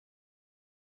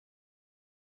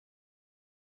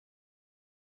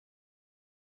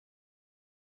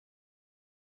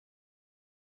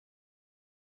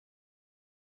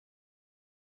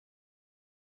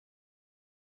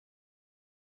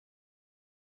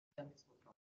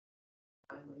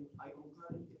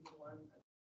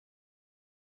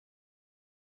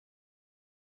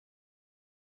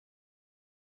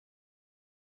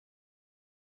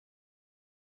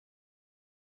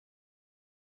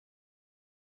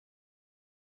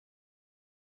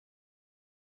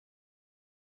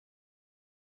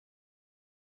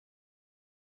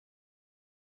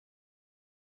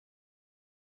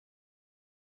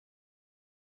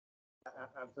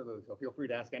Absolutely. So feel free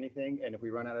to ask anything, and if we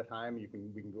run out of time, we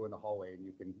can go in the hallway and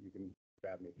you can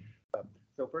grab me.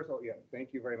 So first of all, yeah, thank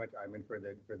you very much, Iman, for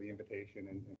the invitation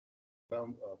and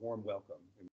warm welcome.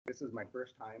 And this is my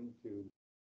first time to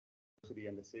university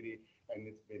in the city, and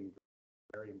it's been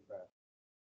very impressed.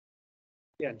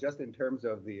 Yeah, just in terms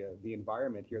of the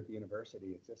environment here at the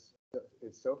university,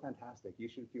 it's so fantastic. You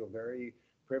should feel very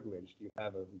privileged. You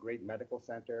have a great medical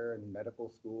center and medical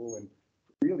school, and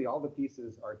really all the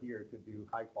pieces are here to do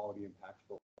high quality,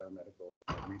 impactful medical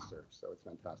research. So it's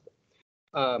fantastic.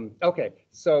 Okay,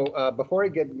 so before I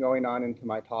get going on into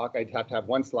my talk, I'd have to have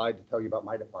one slide to tell you about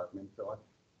my department. So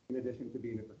in addition to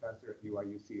being a professor at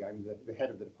UIUC, I'm the head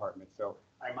of the department. So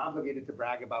I'm obligated to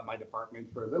brag about my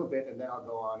department for a little bit, and then I'll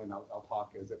go on and I'll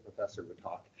talk as a professor would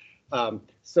talk.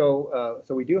 So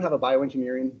we do have a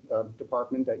bioengineering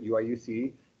department at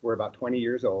UIUC. We're about 20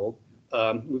 years old.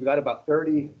 We've got about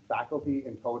 30 faculty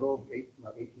in total,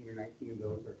 18 or 19 of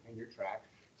those are tenure track.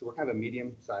 So we're kind of a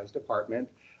medium-sized department.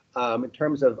 In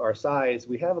terms of our size,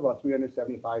 we have about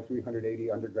 375,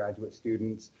 380 undergraduate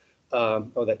students.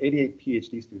 That 88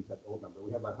 PhD students, that's the old number.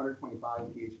 We have about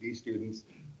 125 PhD students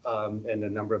and a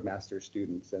number of master's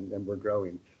students, and we're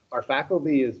growing. Our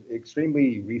faculty is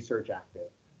extremely research active.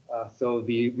 So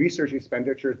the research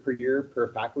expenditures per year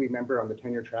per faculty member on the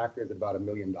tenure track is about $1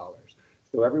 million.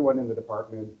 So everyone in the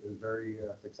department is very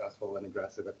successful and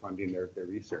aggressive at funding their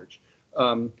research.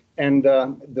 The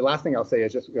last thing I'll say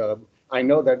is just, I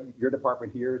know that your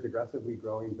department here is aggressively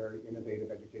growing very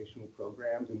innovative educational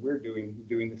programs, and we're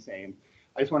doing the same.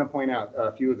 I just want to point out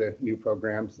a few of the new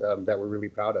programs that we're really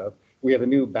proud of. We have a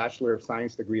new Bachelor of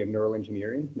Science degree in Neural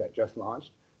Engineering that just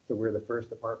launched. So we're the first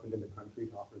department in the country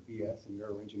to offer BS in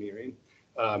Neural Engineering.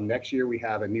 Next year, we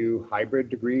have a new hybrid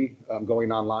degree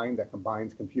going online that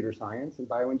combines computer science and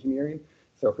bioengineering.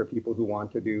 So for people who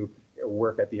want to do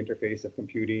work at the interface of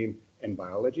computing and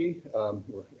biology,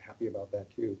 we're happy about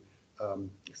that too.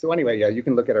 So anyway, yeah, you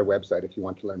can look at our website if you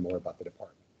want to learn more about the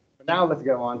department. But now let's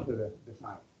go on to the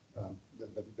science,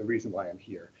 the reason why I'm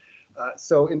here.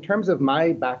 So in terms of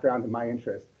my background and my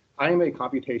interest, I am a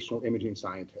computational imaging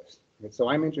scientist. Right? So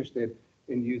I'm interested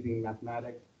in using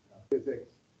mathematics, physics,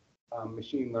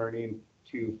 machine learning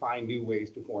to find new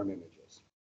ways to form images.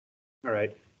 All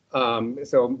right.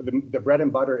 So the bread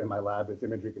and butter in my lab is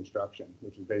image reconstruction,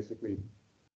 which is basically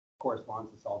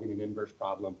corresponds to solving an inverse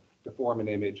problem to form an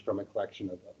image from a collection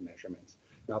of measurements.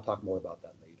 And I'll talk more about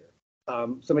that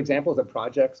later. Some examples of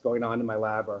projects going on in my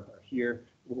lab are here.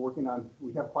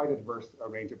 We have quite a diverse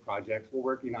range of projects. We're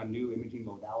working on new imaging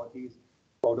modalities.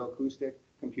 Photoacoustic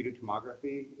computed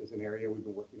tomography is an area we've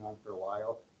been working on for a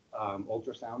while.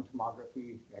 Ultrasound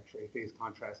tomography, X-ray phase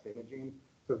contrast imaging.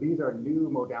 So these are new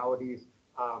modalities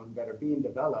that are being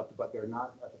developed, but they're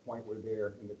not at the point where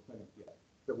they're in the clinic yet.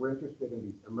 So we're interested in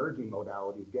these emerging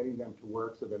modalities, getting them to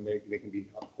work so then they can be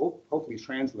hopefully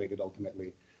translated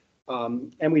ultimately.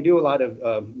 And we do a lot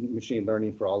of machine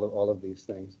learning for all of these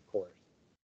things, of course.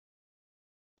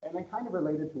 And then kind of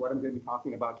related to what I'm going to be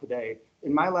talking about today,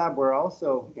 in my lab, we're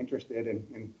also interested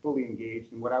in fully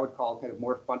engaged in what I would call kind of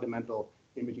more fundamental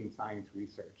imaging science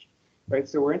research, right?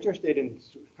 So we're interested in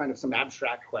kind of some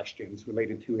abstract questions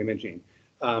related to imaging.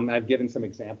 I've given some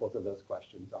examples of those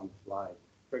questions on the slide.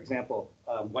 For example,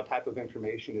 what type of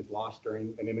information is lost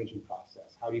during an imaging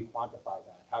process? How do you quantify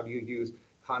that? How do you use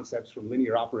concepts from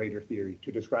linear operator theory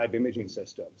to describe imaging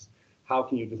systems? How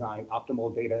can you design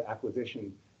optimal data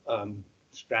acquisition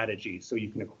strategies so you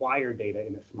can acquire data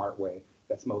in a smart way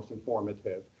that's most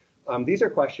informative? These are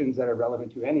questions that are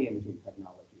relevant to any imaging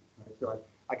technology. Right? So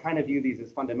I kind of view these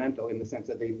as fundamental in the sense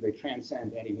that they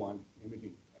transcend any one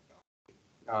imaging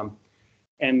technology.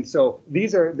 And so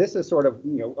this is sort of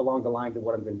along the lines of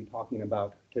what I'm going to be talking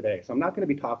about today. So I'm not going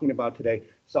to be talking about today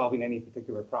solving any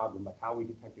particular problem, like how we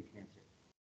detected cancer.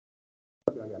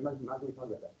 I'm not going to talk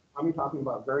about that. I'm going to be talking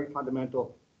about very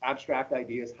fundamental abstract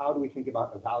ideas. How do we think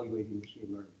about evaluating machine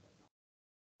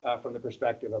learning from the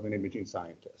perspective of an imaging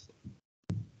scientist?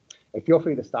 And feel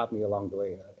free to stop me along the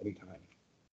way anytime.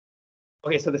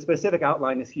 Okay, so the specific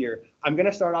outline is here. I'm going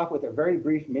to start off with a very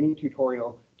brief mini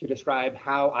tutorial to describe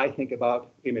how I think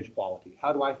about image quality.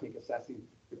 How do I think assessing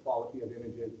the quality of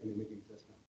images in imaging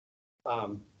systems?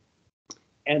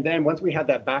 And then once we have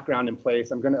that background in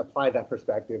place, I'm going to apply that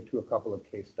perspective to a couple of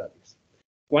case studies.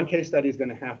 One case study is going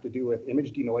to have to do with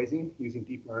image denoising using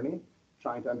deep learning,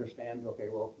 trying to understand, okay,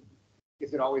 well,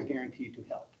 is it always guaranteed to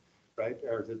help, right?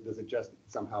 Or does it just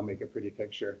somehow make a pretty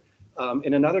picture?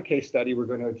 In another case study, we're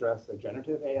going to address a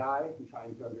generative AI and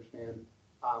trying to understand,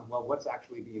 well, what's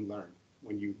actually being learned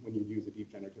when you use a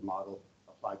deep generative model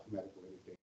applied to medical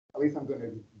imaging. At least I'm going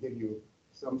to give you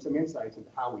some insights into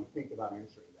how we think about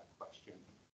answering that question.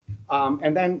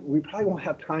 And then we probably won't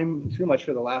have time too much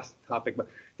for the last topic, but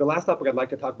the last topic I'd like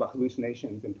to talk about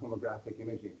hallucinations in tomographic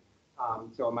imaging.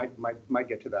 So I might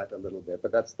get to that a little bit,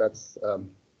 but that's a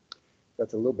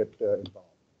little bit involved.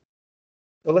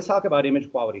 So let's talk about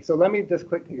image quality. So let me just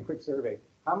take a quick survey.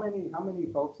 How many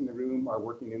folks in the room are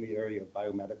working in the area of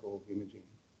biomedical imaging?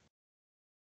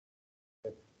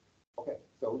 Okay,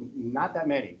 so not that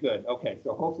many. Good. Okay,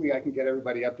 so hopefully I can get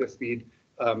everybody up to speed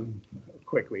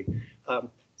quickly.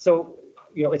 So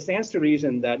it stands to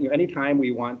reason that anytime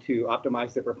we want to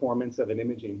optimize the performance of an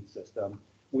imaging system,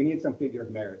 we need some figure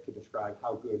of merit to describe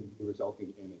how good the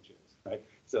resulting image is, right?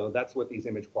 So that's what these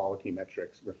image quality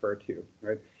metrics refer to,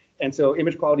 right? And so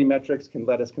image quality metrics can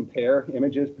let us compare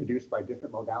images produced by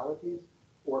different modalities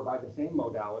or by the same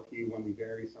modality when we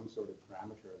vary some sort of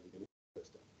parameter of the image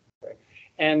system, okay?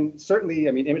 And certainly,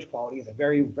 I mean, image quality is a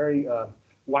very, very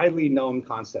widely known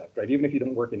concept, right? Even if you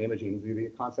don't work in imaging, the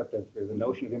concept of the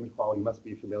notion of image quality must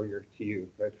be familiar to you,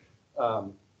 right?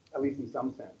 At least in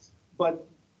some sense. But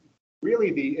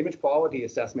really, the image quality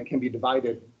assessment can be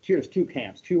divided to two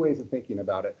camps, two ways of thinking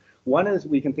about it. One is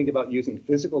we can think about using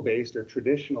physical-based or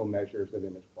traditional measures of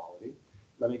image quality.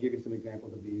 Let me give you some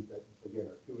examples of these that, again,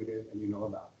 are intuitive and you know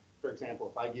about. For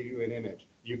example, if I give you an image,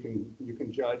 you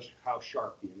can judge how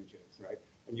sharp the image is, right?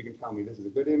 And you can tell me this is a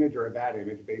good image or a bad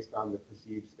image based on the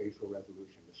perceived spatial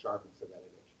resolution, the sharpness of that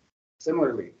image.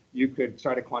 Similarly, you could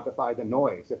try to quantify the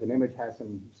noise. If an image has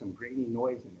some grainy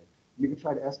noise in it, you could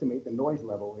try to estimate the noise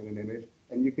level in an image,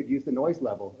 and you could use the noise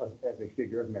level as a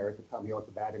figure of merit to tell me, oh, it's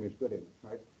a bad image, good image,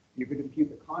 right? You could impute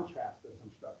the contrast of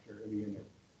some structure in the image.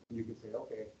 And you could say,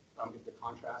 okay, if the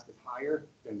contrast is higher,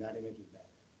 then that image is better.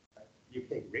 Right? You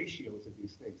take ratios of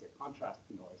these things, like contrast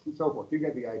to noise, and so forth. You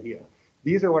get the idea.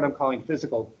 These are what I'm calling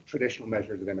physical traditional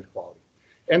measures of image quality.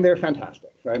 And they're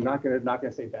fantastic. Right? I'm not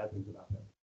gonna say bad things about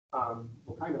them.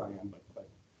 Well, kind of I am,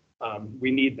 but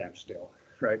we need them still,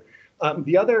 right?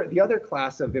 The other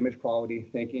class of image quality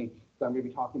thinking that I'm going to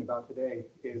be talking about today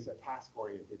is a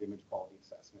task-oriented image quality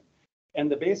assessment. And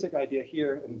the basic idea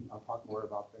here, and I'll talk more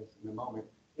about this in a moment,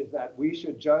 is that we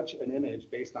should judge an image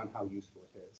based on how useful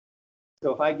it is.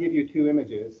 So if I give you two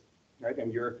images, right,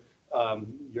 and you're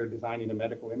designing a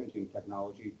medical imaging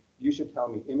technology, you should tell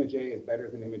me image A is better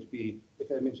than image B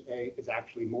if image A is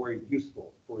actually more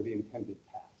useful for the intended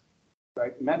task.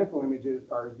 Right? Medical images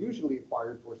are usually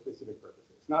acquired for specific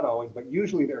purposes. Not always, but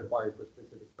usually they're acquired for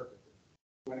specific purposes.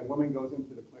 When a woman goes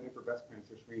into the clinic for breast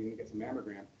cancer screening and gets a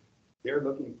mammogram, they're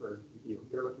looking for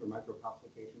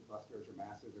microcalcification clusters or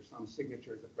masses or some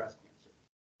signatures of breast cancer.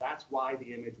 That's why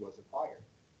the image was acquired,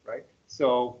 right?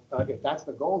 So if that's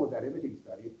the goal of that imaging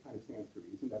study, it kind of stands to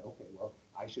reason that, okay, well,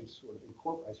 I should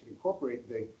incorporate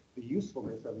the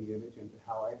usefulness of the image into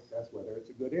how I assess whether it's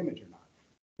a good image or not.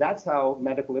 That's how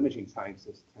medical imaging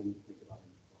scientists tend to think about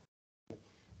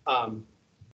it.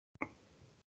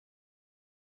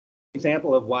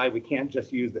 Example of why we can't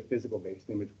just use the physical-based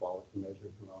image quality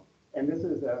measures alone. And this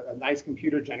is a nice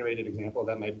computer-generated example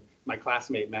that my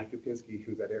classmate, Matt Kupinski,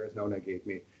 who's at Arizona, gave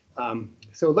me.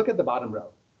 So look at the bottom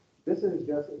row. This is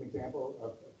just an example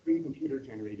of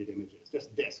pre-computer-generated images,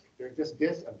 just disks. They're just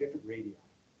disks of different radii.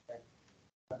 Okay?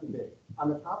 Nothing big. On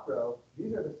the top row,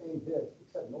 these are the same disks,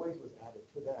 except noise was added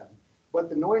to them. But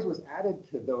the noise was added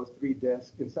to those three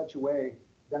disks in such a way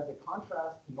that the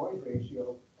contrast to noise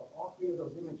ratio of all three of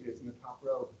those images in the top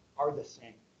row are the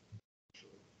same.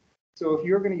 So if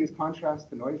you're going to use contrast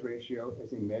to noise ratio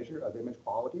as a measure of image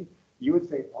quality, you would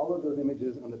say all of those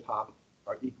images on the top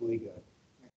are equally good.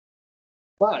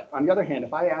 But on the other hand,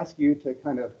 if I ask you to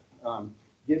kind of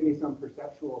give me some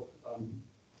perceptual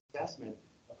assessment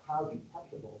of how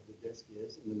detectable the disk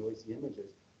is in the noisy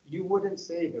images, you wouldn't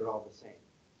say they're all the same.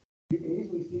 You can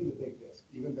easily see the big disk,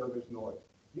 even though there's noise.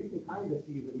 You can kind of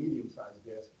see the medium-sized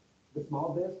disk. The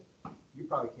small disk, you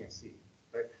probably can't see,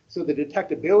 right? So the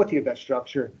detectability of that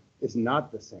structure is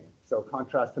not the same. So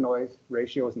contrast to noise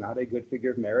ratio is not a good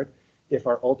figure of merit if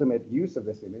our ultimate use of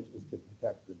this image is to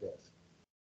detect the disk.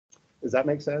 Does that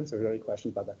make sense? Are there any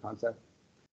questions about that concept?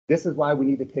 This is why we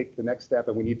need to take the next step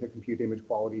and we need to compute image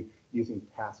quality using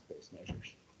task-based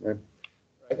measures. Right?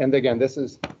 And again, this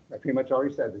is, I pretty much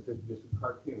already said, this is just a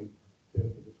cartoon to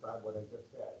describe what I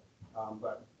just said.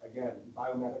 But again,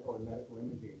 biomedical and medical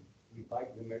imaging, we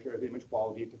like the measure of image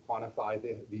quality to quantify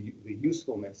the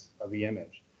usefulness of the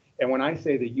image. And when I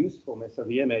say the usefulness of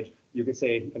the image, you could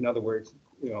say, in other words,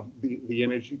 the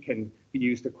image can be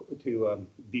used to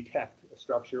detect a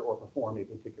structure or perform a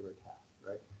particular task,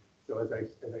 right? So as I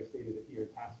stated here,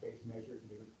 task-based measures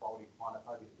of image quality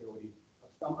quantify the ability of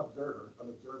some observer,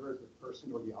 is the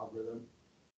person or the algorithm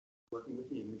working with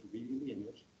the image, reading the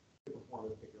image, to perform a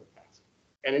particular task.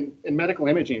 And in medical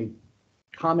imaging,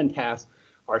 common tasks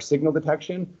are signal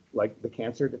detection, like the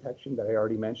cancer detection that I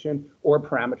already mentioned, or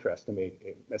parameter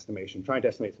estimation, trying to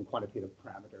estimate some quantitative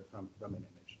parameter from an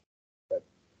image.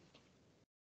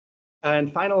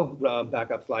 And final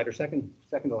backup slide, or second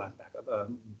to last backup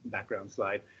background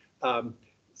slide.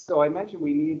 So I mentioned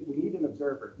we need an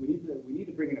observer. We need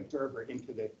to bring an observer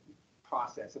into the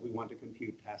process if we want to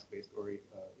compute task-based or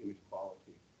image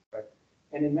quality. Right?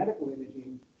 And in medical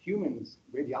imaging, humans,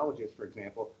 radiologists, for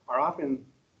example, are often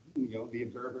the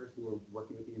observers who are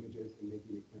working with the images and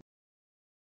making it clear.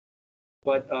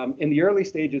 But in the early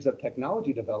stages of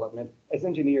technology development, as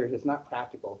engineers, it's not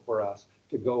practical for us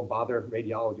to go bother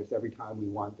radiologists every time we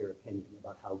want their opinion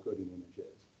about how good an image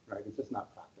is, right? It's just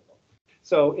not practical.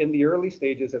 So in the early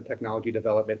stages of technology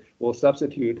development, we'll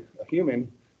substitute a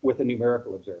human with a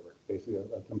numerical observer, basically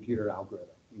a computer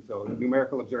algorithm. And so a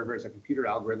numerical observer is a computer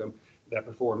algorithm that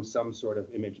performs some sort of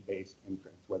image-based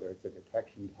inference, whether it's a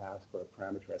detection task or a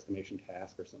parameter estimation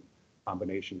task or some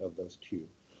combination of those two.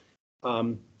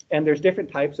 And there's different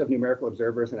types of numerical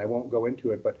observers, and I won't go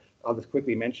into it, but I'll just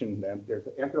quickly mention them. There's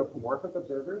anthropomorphic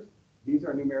observers. These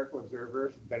are numerical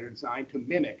observers that are designed to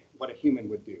mimic what a human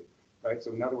would do, right?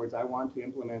 So in other words, I want to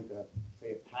implement,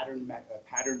 say, a pattern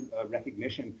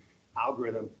recognition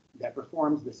algorithm that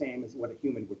performs the same as what a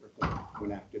human would perform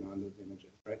when acted on those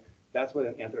images, right? That's what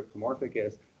an anthropomorphic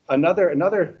is. Another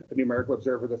numerical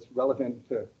observer that's relevant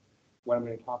to what I'm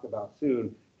going to talk about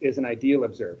soon is an ideal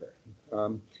observer.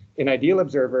 An ideal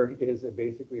observer is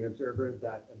basically an observer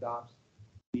that adopts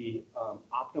the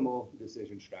optimal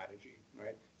decision strategy,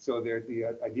 right? So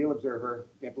the ideal observer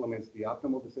implements the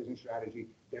optimal decision strategy.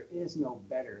 There is no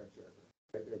better observer.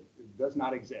 Right? It does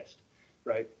not exist,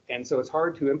 right? And so it's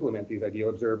hard to implement these ideal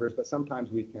observers, but sometimes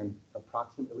we can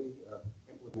approximately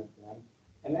implement them.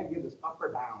 And that gives us upper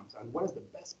bounds on what is the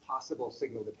best possible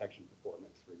signal detection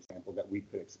performance, for example, that we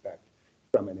could expect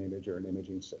from an image or an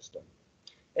imaging system.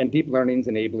 And deep learning is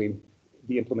enabling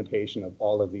the implementation of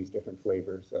all of these different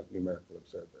flavors of numerical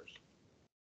observers.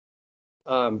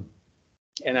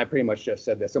 And I pretty much just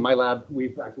said this. So my lab,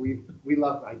 we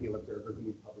love ideal observers, and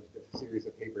we've published a series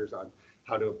of papers on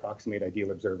how to approximate ideal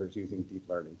observers using deep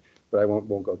learning, but I won't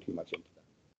go too much into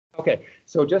that. Okay,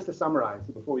 so just to summarize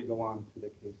before we go on to the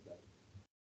case study.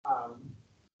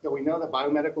 So we know that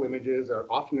biomedical images are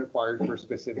often required for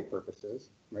specific purposes,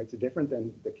 right? It's different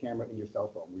than the camera in your cell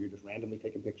phone where you're just randomly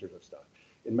taking pictures of stuff.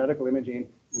 In medical imaging,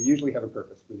 we usually have a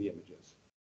purpose for the images.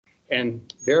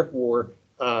 And therefore,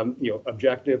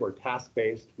 objective or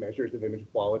task-based measures of image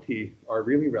quality are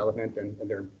really relevant and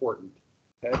they're important.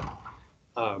 Okay?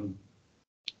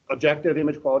 Objective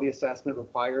image quality assessment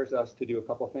requires us to do a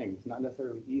couple things. It's not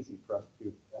necessarily easy for us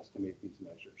to estimate these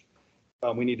measures.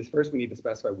 We need to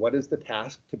specify what is the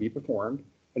task to be performed.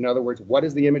 In other words, what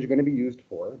is the image going to be used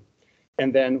for?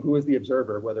 And then who is the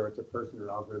observer, whether it's a person or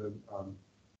algorithm,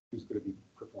 who's going to be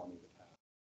performing the task.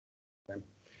 Okay?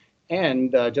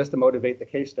 And just to motivate the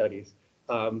case studies,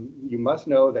 you must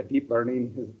know that deep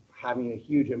learning is having a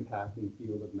huge impact in the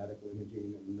field of medical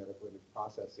imaging and medical image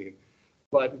processing.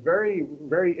 But very,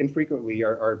 very infrequently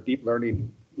are deep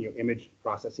learning image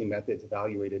processing methods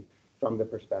evaluated from the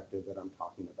perspective that I'm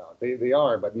talking about. They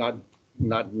are, but not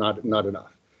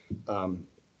enough.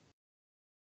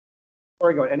 Before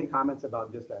I go, any comments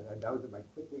about just that? That was my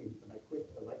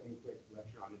lightning quick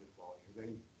lecture on image quality. Is there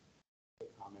any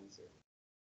comments here?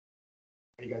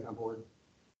 Are you guys on board?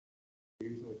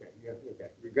 Okay, yeah,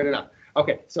 okay, you're good enough.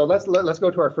 Okay, so let's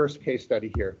go to our first case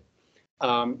study here.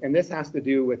 And this has to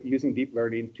do with using deep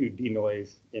learning to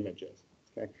denoise images.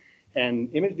 Okay. And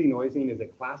image denoising is a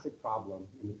classic problem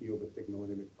in the field of signal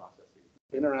and image processing.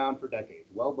 It's been around for decades,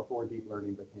 well before deep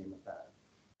learning became a fad.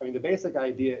 I mean, the basic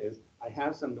idea is I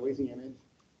have some noisy image.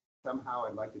 Somehow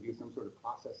I'd like to do some sort of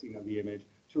processing of the image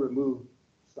to remove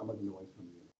some of the noise from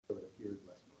the image so it appears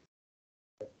less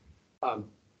noisy.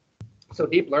 So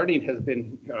deep learning has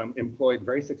been employed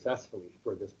very successfully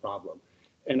for this problem.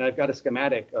 And I've got a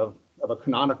schematic of a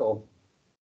canonical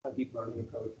deep learning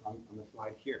approach on the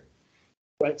slide here.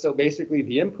 Right, so basically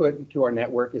the input to our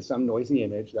network is some noisy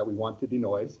image that we want to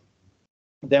denoise.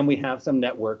 Then we have some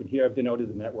network, and here I've denoted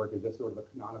the network as this sort of a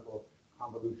canonical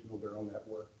convolutional neural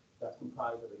network. that's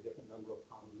comprised of a different number of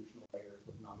convolutional layers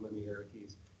with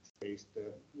nonlinearities spaced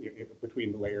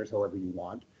between the layers however you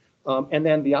want. And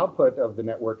then the output of the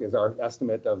network is our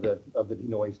estimate of the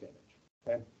denoised image.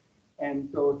 Okay? And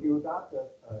so if you adopt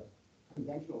a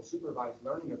conventional supervised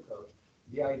learning approach,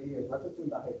 the idea is, let's assume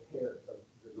that I have pairs of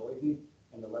the noisy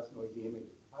and the less noisy images.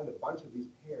 If I have a bunch of these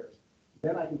pairs,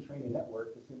 then I can train a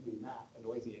network to simply map a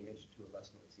noisy image to a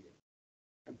less noisy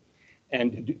image.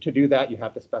 And to do that, you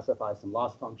have to specify some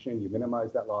loss function. You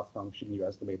minimize that loss function. You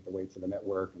estimate the weights of the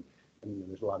network, and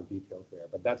there's a lot of details there.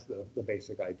 But that's the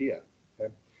basic idea.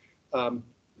 Okay?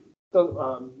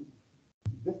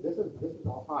 This is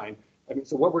all fine. I mean,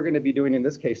 so what we're going to be doing in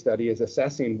this case study is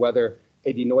assessing whether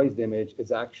a denoised image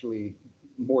is actually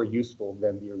more useful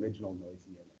than the original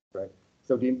noisy image, right?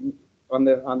 So on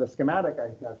the schematic I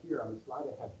have here, on the slide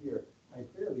I have here, I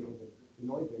clearly the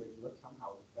denoised image looks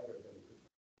somehow better than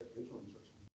the original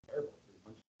instruction. Terrible for a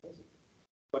bunch of cases.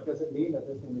 But does it mean that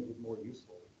this image is more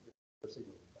useful for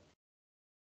signal detection?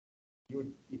 You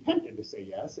would be tempted to say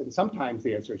yes, and sometimes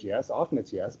the answer is yes. Often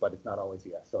it's yes, but it's not always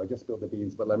yes. So I just spilled the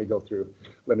beans, but let me go through.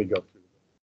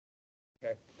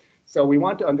 Okay. So we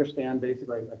want to understand,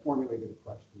 basically, I formulated a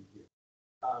question here.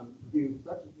 Do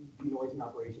such denoising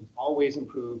operations always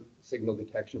improve signal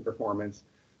detection performance,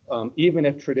 even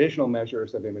if traditional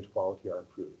measures of image quality are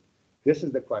improved? This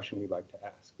is the question we'd like to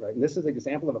ask, right? And this is an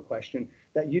example of a question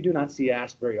that you do not see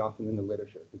asked very often in the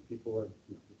literature, because people are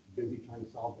busy trying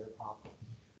to solve their problems.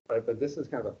 Right? But this is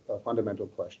kind of a fundamental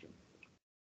question.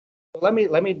 So let me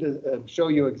show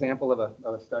you an example of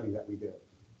a study that we did.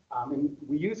 And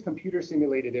we used computer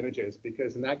simulated images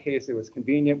because in that case it was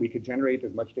convenient. We could generate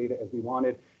as much data as we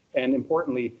wanted. And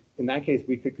importantly, in that case,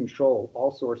 we could control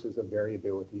all sources of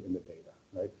variability in the data,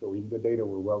 right? So the data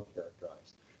were well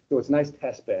characterized. So it's a nice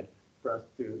test bed for us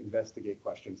to investigate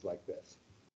questions like this.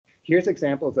 Here's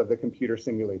examples of the computer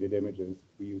simulated images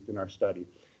we used in our study.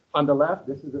 On the left,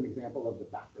 this is an example of the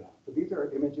background. So these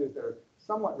are images that are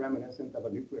somewhat reminiscent of a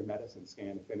nuclear medicine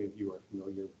scan, if any of you are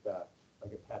familiar with that,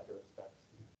 like a PET or a SPECT.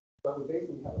 But we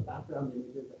basically have a background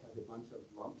image that has a bunch of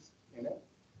lumps in it.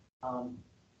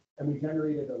 And we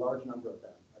generated a large number of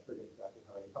them. I forget exactly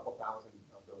how many, a couple thousand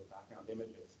of those background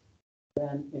images.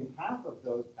 Then in half of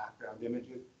those background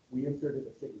images, we inserted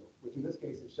a signal, which in this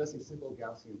case is just a simple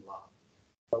Gaussian blob.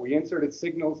 But we inserted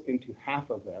signals into half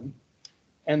of them.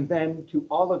 And then to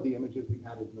all of the images, we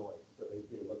added noise. So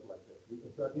they look like this.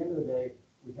 So at the end of the day,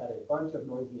 we had a bunch of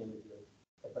noisy images,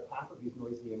 but half of these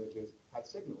noisy images had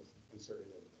signals inserted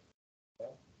in them.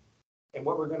 Okay? And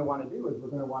what we're going to want to do is we're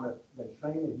going to want to then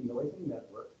train a denoising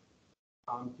network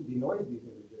to denoise these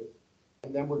images,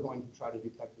 and then we're going to try to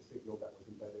detect the signal that was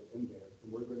embedded in there.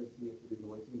 And we're going to see if the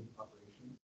denoising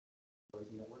operation,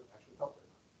 denoising network, actually helped or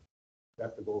not.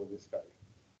 That's the goal of this study.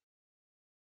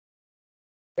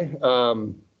 Okay,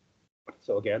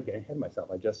 so again, getting ahead of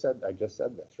myself, I just said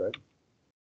this, right?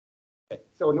 Okay,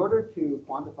 so in order to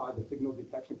quantify the signal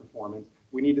detection performance,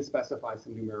 we need to specify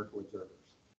some numerical observers.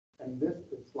 And this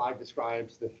slide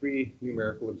describes the 3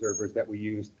 numerical observers that we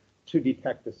used to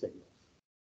detect the signals.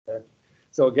 Okay?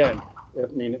 So again,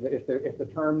 if the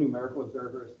term numerical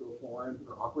observer is still foreign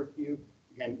or awkward to you,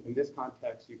 again, in this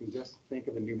context, you can just think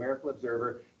of a numerical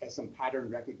observer as some pattern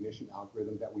recognition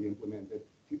algorithm that we implemented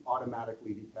to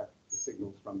automatically detect the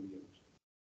signals from the image.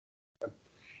 Okay?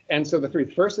 And so the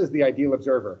 3, first is the ideal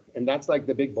observer, and that's like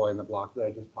the big boy in the block that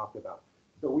I just talked about.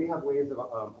 So we have ways of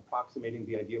approximating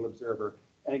the ideal observer.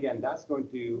 And again, that's going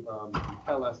to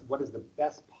tell us what is the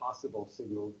best possible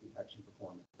signal detection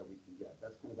performance that we can get.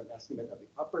 That's kind of an estimate of the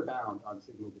upper bound on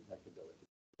signal detectability.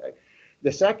 Okay?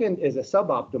 The second is a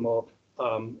suboptimal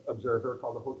observer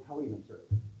called the Hotelian observer.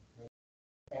 Okay?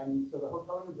 And so the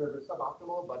Hotelian observer is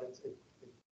suboptimal, but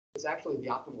it's actually the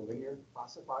optimal linear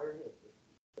classifier.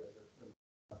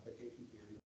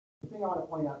 The thing I want to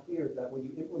point out here is that when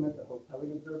you implement the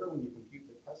Hotelian observer, when you compute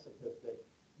the test statistic,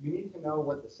 you need to know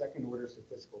what the second order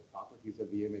statistical properties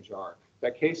of the image are.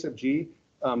 That case of G,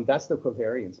 that's the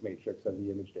covariance matrix of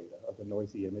the image data, of the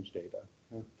noisy image data.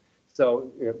 Okay?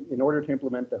 So in order to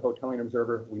implement the Hotelian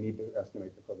observer, we need to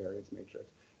estimate the covariance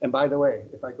matrix. And by the way,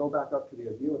 if I go back up to the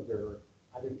ideal observer,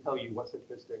 I didn't tell you what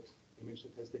statistics, image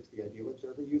statistics the ideal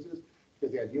observer uses,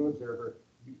 because the ideal observer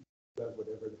does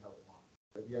whatever the hell it wants.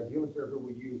 Right? The ideal observer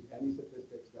will use any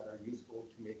statistics that are useful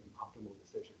to make an optimal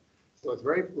decision. So it's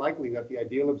very likely that the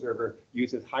ideal observer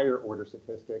uses higher order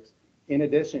statistics in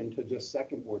addition to just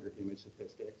second order image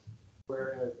statistics,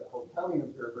 whereas the Hotelian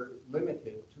observer is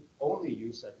limited to only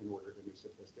use second order image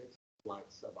statistics, like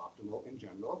suboptimal in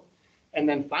general. And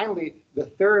then finally, the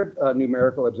third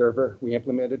numerical observer we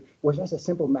implemented was just a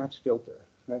simple match filter.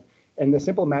 Right? And the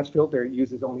simple match filter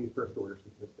uses only first order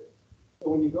statistics. So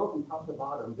when you go from top to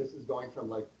bottom, this is going from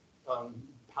like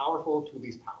powerful to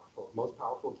least powerful, most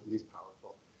powerful to least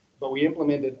powerful. But we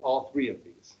implemented all three of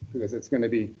these because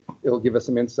it'll give us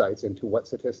some insights into what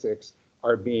statistics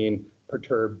are being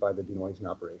perturbed by the denoising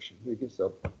operation.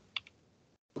 So,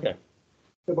 okay.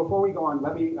 So before we go on,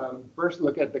 let me first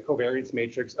look at the covariance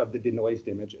matrix of the denoised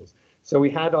images. So we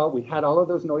had all of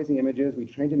those noisy images. We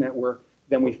trained a network.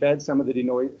 Then we fed some of the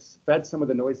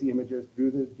noisy images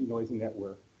through the denoising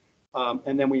network.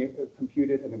 And then we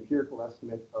computed an empirical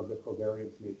estimate of the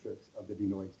covariance matrix of the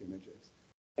denoised images.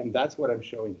 And that's what I'm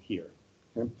showing here.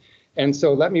 Okay? And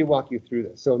so let me walk you through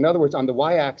this. So in other words, on the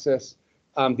y-axis,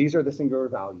 these are the singular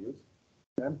values.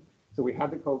 Okay? So we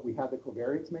had the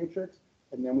covariance matrix,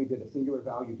 and then we did a singular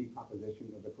value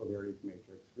decomposition of the covariance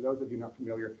matrix. For those of you not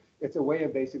familiar, it's a way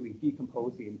of basically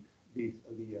decomposing the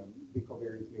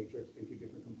covariance matrix into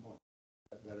different components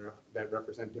that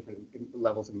represent different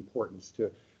levels of importance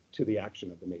to the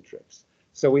action of the matrix.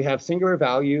 So we have singular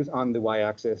values on the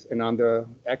y-axis, and on the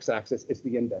x-axis is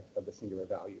the index of the singular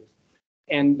values.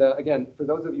 And again, for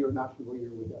those of you who are not familiar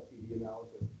with SVD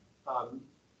analysis,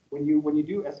 when you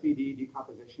do SVD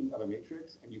decomposition of a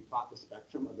matrix and you plot the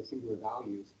spectrum of the singular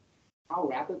values, how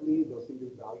rapidly those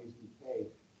singular values decay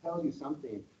tells you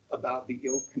something about the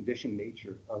ill-conditioned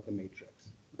nature of the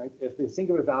matrix. Right? If the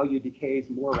singular value decays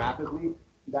more rapidly,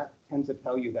 that tends to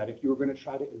tell you that if you were going to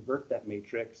try to invert that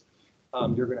matrix,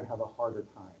 you're going to have a harder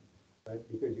time, right?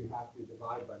 Because you have to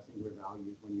divide by singular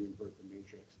values when you invert the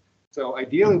matrix. So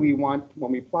ideally, we want,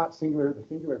 when we plot the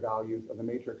singular values of the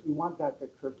matrix, we want that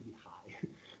curve to be high,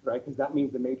 right? Because that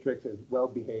means the matrix is well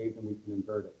behaved and we can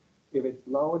invert it. If it's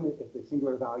low and if the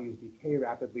singular values decay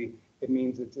rapidly, it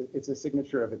means it's a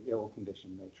signature of an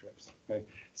ill-conditioned matrix. Okay,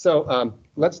 so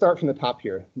let's start from the top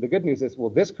here. The good news is, well,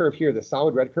 this curve here, the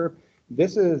solid red curve,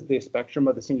 this is the spectrum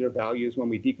of the singular values when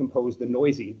we decompose the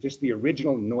noisy, just the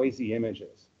original noisy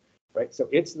images, right? So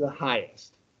it's the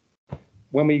highest.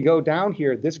 When we go down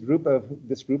here, this group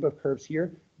of curves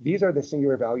here, these are the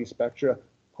singular value spectra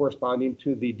corresponding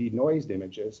to the denoised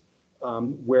images,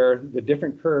 where the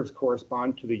different curves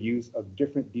correspond to the use of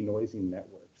different denoising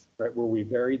networks, right? Where we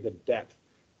vary the depth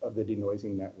of the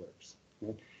denoising networks.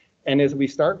 Okay? And as we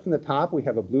start from the top, we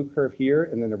have a blue curve here,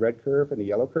 and then a red curve and a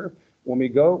yellow curve. When we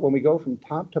go from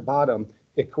top to bottom,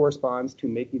 it corresponds to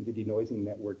making the denoising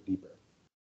network deeper.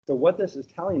 So what this is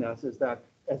telling us is that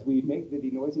as we make the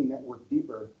denoising network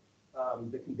deeper,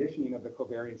 the conditioning of the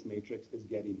covariance matrix is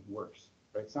getting worse,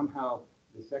 right? Somehow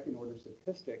the second order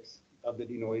statistics of the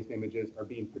denoised images are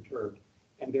being perturbed,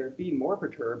 and they're being more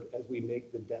perturbed as we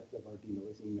make the depth of our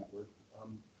denoising network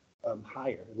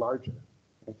higher, larger.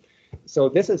 Okay? So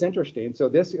this is interesting. So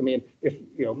this, I mean,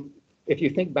 if you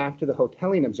think back to the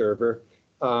hoteling observer,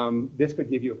 this could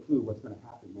give you a clue what's going to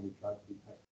happen when we try to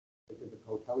detect. Because the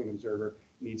hoteling observer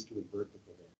needs to invert the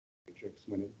covariance matrix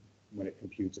when it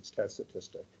computes its test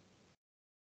statistic.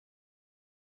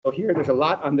 So here, there's a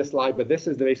lot on this slide, but this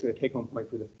is basically the take-home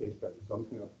point for this case study. So I'm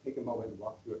just going to take a moment and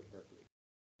walk through it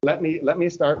carefully. Let me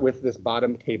start with this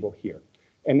bottom table here.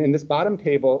 And in this bottom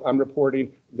table, I'm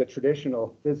reporting the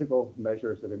traditional physical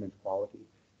measures of image quality.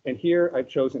 And here I've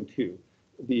chosen two.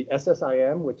 The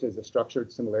SSIM, which is a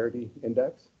structured similarity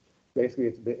index. Basically,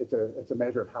 it's a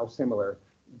measure of how similar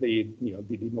the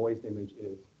denoised image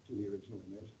is to the original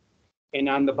image. And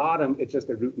on the bottom, it's just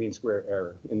a root mean square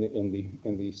error in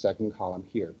the second column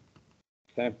here.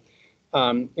 Okay.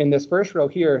 In this first row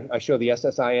here, I show the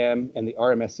SSIM and the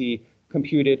RMSE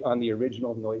computed on the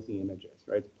original noisy images,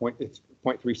 right? It's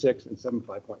 0.36 and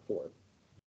 75.4.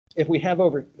 If we head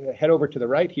over to the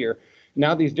right here,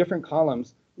 now these different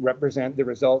columns represent the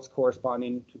results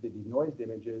corresponding to the denoised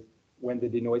images when the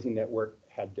denoising network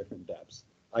had different depths.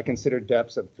 I consider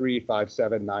depths of 3, 5,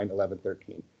 7, 9, 11,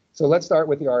 13. So let's start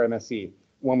with the RMSE.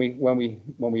 When we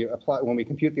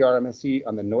compute the RMSE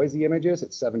on the noisy images,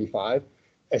 it's 75.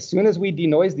 As soon as we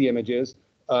denoise the images,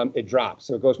 it drops.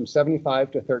 So it goes from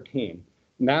 75 to 13.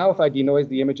 Now, if I denoise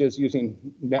the images using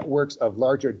networks of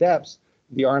larger depths,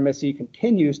 the RMSE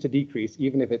continues to decrease,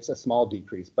 even if it's a small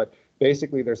decrease. But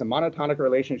basically, there's a monotonic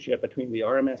relationship between the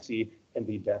RMSE and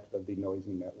the depth of the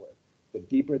denoising network. The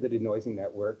deeper the denoising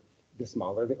network, the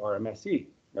smaller the RMSE,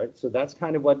 right? So that's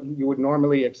kind of what you would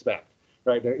normally expect,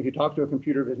 right? If you talk to a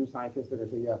computer vision scientist, they're going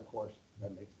to say, yeah, of course, that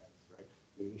makes sense, right?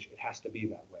 It has to be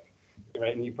that way,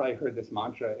 right? And you probably heard this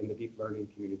mantra in the deep learning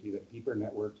community that deeper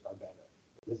networks are better.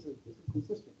 This is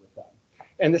consistent with that.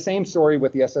 And the same story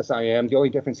with the SSIM. The only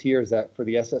difference here is that for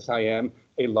the SSIM,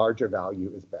 a larger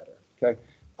value is better, okay?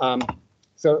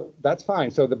 So that's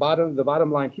fine. So the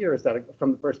bottom line here is that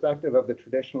from the perspective of the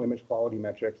traditional image quality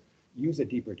metrics, use a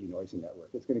deeper denoising network.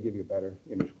 It's going to give you better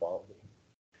image quality.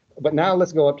 But now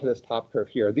let's go up to this top curve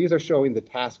here. These are showing the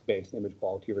task-based image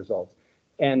quality results.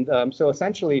 And so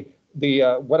essentially,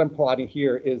 what I'm plotting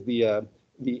here is the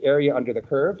area under the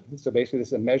curve. So basically, this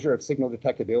is a measure of signal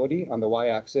detectability on the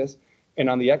y-axis. And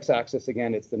on the x-axis,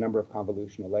 again, it's the number of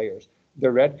convolutional layers.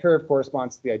 The red curve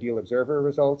corresponds to the ideal observer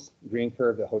results, green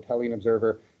curve, the Hotellian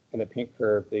observer, and the pink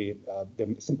curve, the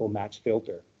simple match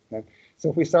filter. Okay? So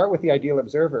if we start with the ideal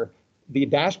observer, the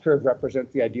dash curve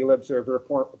represents the ideal observer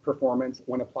performance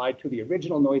when applied to the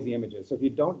original noisy images. So if you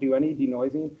don't do any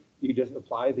denoising, you just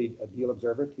apply the ideal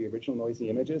observer to the original noisy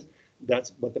images.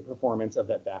 That's what the performance of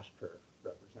that dash curve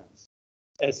represents.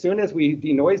 As soon as we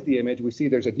denoise the image, we see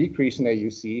there's a decrease in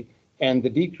AUC, and the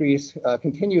decrease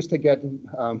continues to get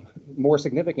more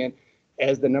significant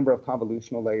as the number of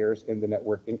convolutional layers in the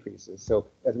network increases. So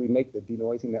as we make the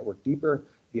denoising network deeper,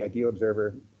 the ideal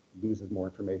observer loses more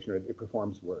information, or it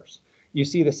performs worse. You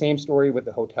see the same story with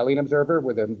the Hotellian observer,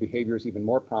 where the behavior is even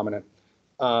more prominent.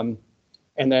 And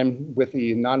then with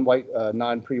the non-white,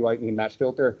 non-pre-whitening match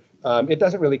filter, it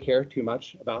doesn't really care too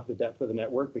much about the depth of the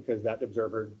network because that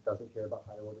observer doesn't care about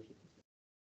higher order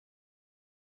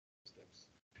statistics.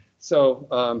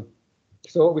 So,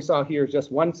 so what we saw here is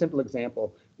just one simple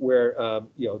example where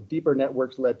deeper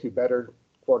networks led to better,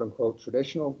 quote unquote,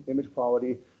 traditional image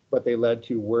quality, but they led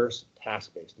to worse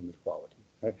task-based image quality.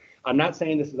 Okay? I'm not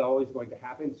saying this is always going to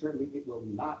happen. Certainly, it will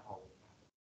not always happen.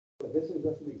 But this is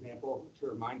just an example to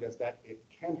remind us that it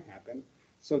can happen,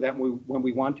 so that when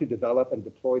we want to develop and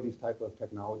deploy these type of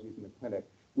technologies in the clinic,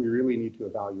 we really need to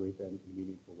evaluate them in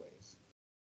meaningful ways.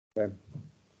 Okay.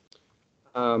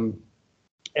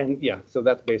 And yeah, so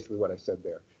that's basically what I said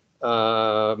there.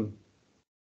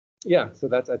 Yeah, so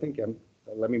that's, I think,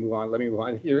 let me move on.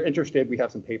 If you're interested, we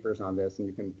have some papers on this, and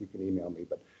you can email me.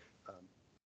 But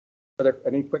are there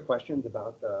any quick questions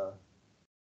about that?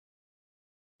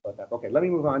 Okay, let me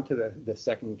move on to the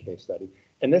second case study.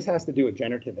 And this has to do with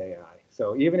generative AI.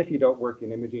 So even if you don't work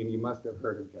in imaging, you must have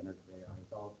heard of generative AI.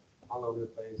 It's all over the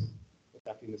place,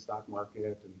 affecting the stock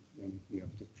market and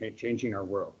just changing our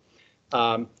world.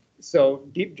 So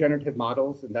deep generative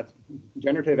models, and that's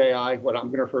generative AI. What I'm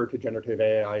going to refer to generative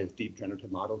AI as deep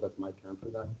generative models. That's my term for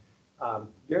that.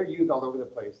 They're used all over the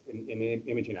place in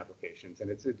imaging applications, and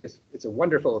it's a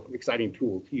wonderful, exciting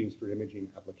tool to use for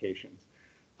imaging applications.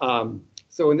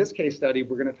 So in this case study,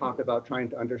 we're going to talk about trying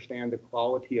to understand the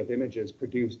quality of images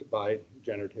produced by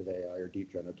generative AI or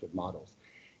deep generative models.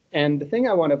 And the thing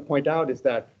I want to point out is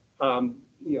that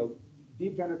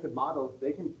deep generative models,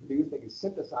 they can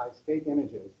synthesize fake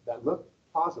images that look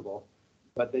plausible,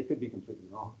 but they could be completely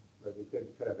wrong, or they could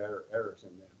have errors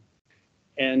in them.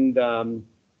 And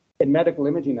in medical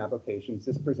imaging applications,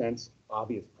 this presents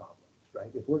obvious problems, right?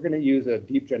 If we're going to use a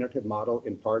deep generative model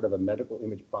in part of a medical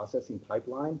image processing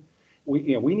pipeline,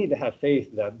 we need to have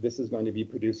faith that this is going to be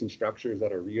producing structures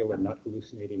that are real and not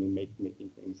hallucinating and making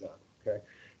things up, okay?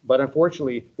 But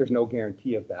unfortunately, there's no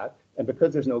guarantee of that. And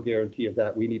because there's no guarantee of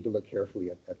that, we need to look carefully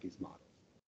at these models.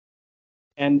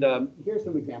 And here's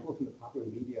some examples from the popular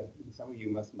media some of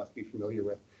you must be familiar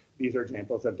with. These are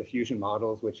examples of diffusion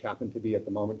models, which happen to be at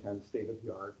the moment kind of state of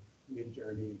the art,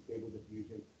 mid-journey, stable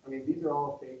diffusion. I mean, these are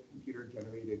all fake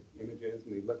computer-generated images,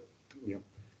 and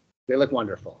they look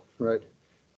wonderful, right?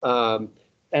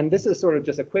 And this is sort of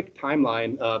just a quick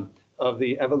timeline of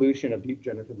the evolution of deep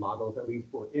generative models, at least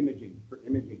for imaging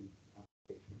applications.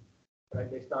 Right?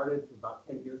 They started about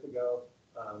 10 years ago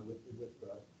with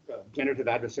generative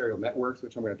adversarial networks,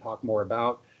 which I'm going to talk more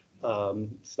about.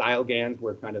 Style GANs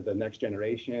were kind of the next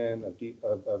generation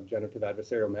of generative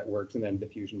adversarial networks, and then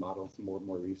diffusion models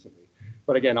more recently.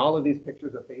 But again, all of these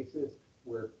pictures of faces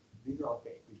these are all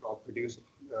fake. These are all produced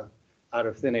out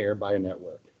of thin air by a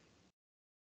network.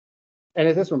 And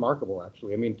it is remarkable,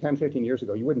 actually. I mean, 10, 15 years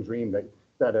ago, you wouldn't dream that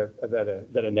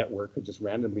a network could just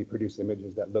randomly produce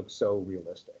images that look so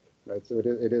realistic, right? So it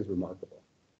is remarkable.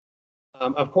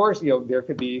 Of course, there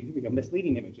could be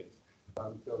misleading images.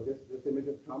 So this image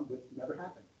has come, this never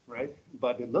happened, right?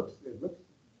 But it looks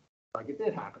like it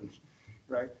did happen,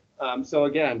 right? So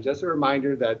again, just a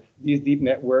reminder that these deep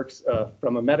networks,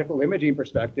 from a medical imaging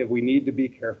perspective, we need to be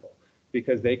careful,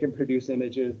 because they can produce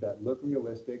images that look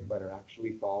realistic but are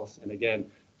actually false. And again,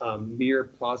 mere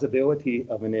plausibility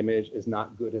of an image is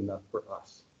not good enough for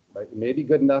us, right? It may be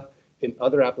good enough in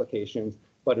other applications,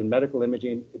 but in medical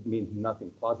imaging, it means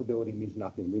nothing. Plausibility means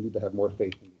nothing. We need to have more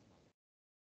faith in these.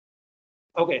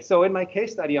 Okay, so in my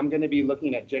case study, I'm going to be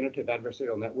looking at generative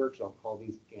adversarial networks. I'll call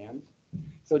these GANs.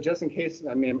 So just in case,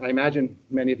 I mean, I imagine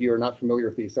many of you are not familiar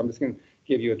with these, so I'm just going to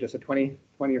give you just a 20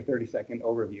 or 30-second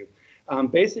overview.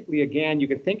 Basically, again, you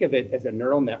can think of it as a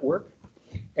neural network.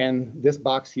 And this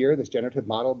box here, this generative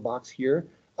model box here,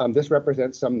 This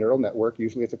represents some neural network.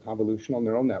 Usually it's a convolutional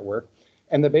neural network.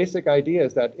 And the basic idea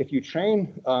is that if you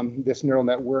train this neural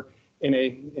network in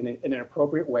an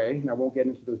appropriate way, and I won't get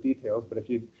into those details, but if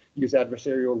you use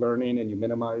adversarial learning and you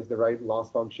minimize the right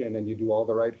loss function and you do all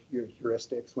the right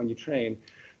heuristics when you train,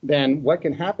 then what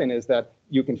can happen is that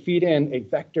you can feed in a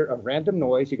vector of random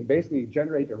noise. You can basically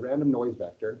generate a random noise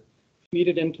vector, feed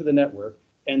it into the network,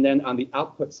 and then on the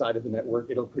output side of the network,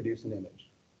 it'll produce an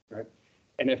image, right?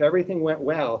 And if everything went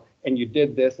well and you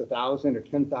did this 1,000 or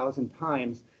 10,000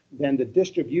 times, then the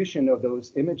distribution of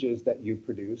those images that you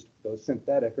produced, those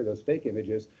synthetic or those fake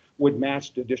images, would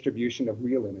match the distribution of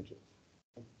real images.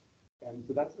 And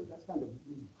so that's kind of a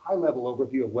high-level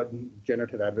overview of what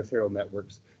generative adversarial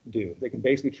networks do. They can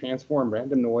basically transform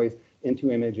random noise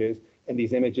into images, and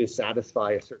these images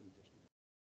satisfy a certain distribution.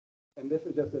 And this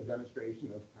is just a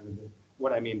demonstration of kind of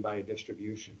what I mean by a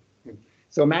distribution.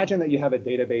 So imagine that you have a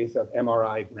database of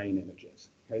MRI brain images.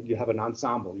 Okay? You have an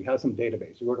ensemble, you have some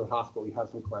database. You go to the hospital, you have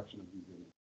some collection of these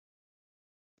images.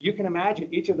 You can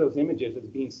imagine each of those images as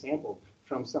being sampled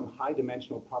from some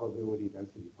high-dimensional probability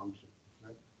density function.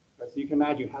 Right? So you can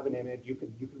imagine you have an image, you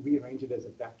could rearrange it as a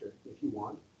vector if you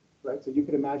want. Right? So you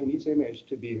could imagine each image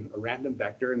to be a random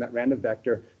vector, and that random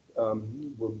vector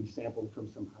will be sampled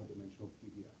from some high-dimensional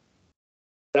PDF.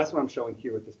 That's what I'm showing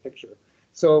here with this picture.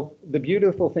 So the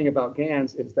beautiful thing about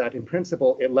GANs is that in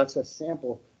principle, it lets us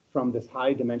sample from this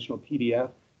high dimensional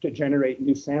PDF to generate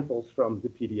new samples from the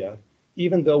PDF,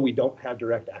 even though we don't have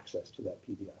direct access to that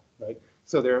PDF, right?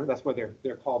 So that's why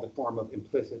they're called a form of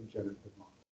implicit generative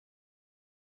model.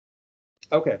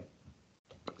 Okay,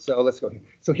 so let's go here.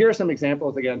 So here are some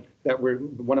examples, again, that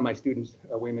one of my students,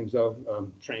 Wayman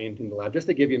Zhou, trained in the lab, just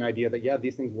to give you an idea that, yeah,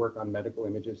 these things work on medical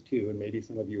images too, and maybe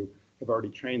some of you have already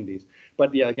trained these.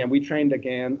 But yeah, again, we trained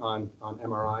again on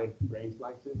MRI brain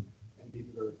slices, and these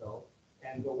are the results.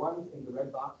 And the ones in the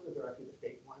red boxes are actually the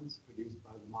fake ones produced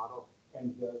by the model,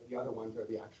 and the other ones are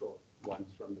the actual ones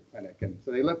from the clinic. And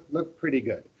so they look pretty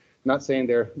good. Not saying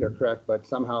they're correct, but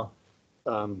somehow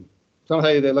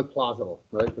they look plausible,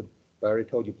 right? But I already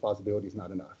told you plausibility is not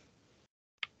enough.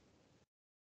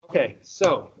 Okay,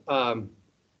 so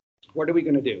what are we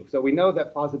going to do? So we know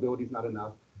that plausibility is not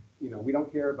enough. You know, we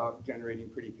don't care about generating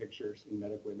pretty pictures in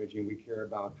medical imaging. We care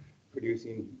about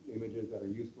producing images that are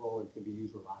useful and can be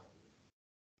used reliably,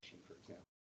 for example,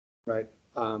 right?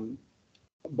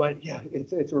 But yeah,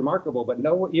 it's remarkable. But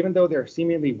even though they're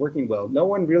seemingly working well, no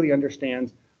one really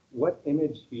understands what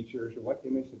image features or what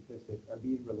image statistics are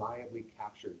being reliably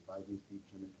captured by these deep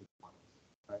generative models,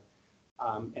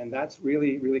 right? And that's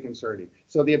really, really concerning.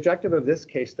 So the objective of this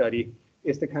case study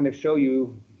is to kind of show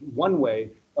you one way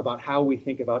about how we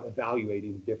think about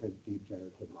evaluating different deep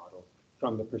generative models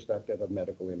from the perspective of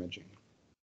medical imaging.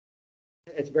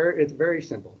 It's very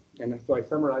simple, and so I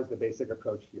summarized the basic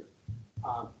approach here.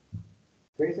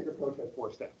 Basic approach has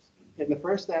 4 steps. In the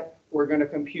first step, we're going to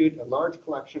compute a large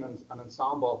collection, an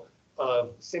ensemble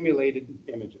of simulated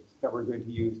images that we're going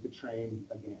to use to train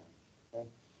a GAN. Okay?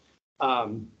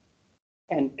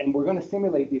 And we're going to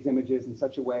simulate these images in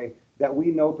such a way that we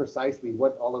know precisely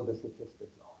what all of the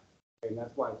statistics are. Okay? And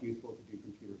that's why it's useful to do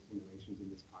computer simulations in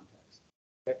this context.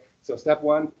 Okay? So step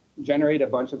 1, generate a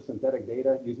bunch of synthetic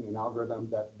data using an algorithm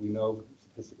that we know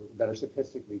that are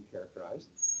statistically characterized.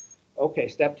 Okay,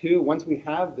 step 2, once we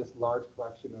have this large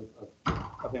collection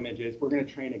of images, we're going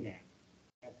to train a GAN.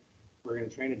 Okay? We're going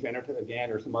to train a GAN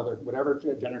or some other, whatever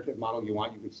generative model you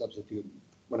want, you could substitute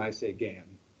when I say GAN.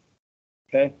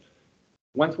 Okay?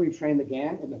 Once we've trained the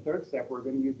GAN, in the third step, we're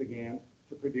going to use the GAN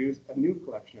to produce a new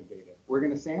collection of data. We're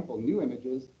going to sample new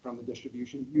images from the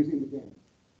distribution using the GAN.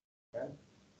 Okay?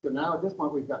 So now at this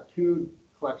point, we've got 2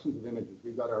 collections of images.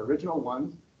 We've got our original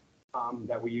ones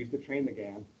that we used to train the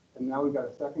GAN, and now we've got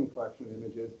a second collection of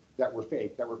images that were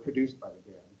fake, that were produced by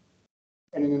the GAN.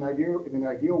 And in an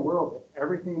ideal world, if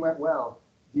everything went well,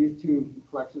 these 2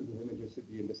 collections of images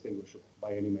should be indistinguishable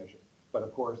by any measure. But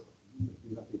of course,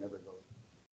 nothing ever goes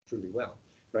truly well,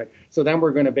 right? So then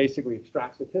we're going to basically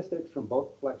extract statistics from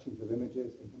both collections of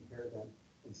images and compare them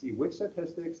and see which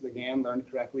statistics the GAN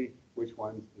learned correctly, which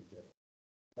ones it didn't.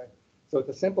 Okay? So it's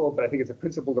a simple, but I think it's a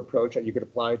principled approach that you could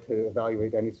apply to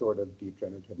evaluate any sort of deep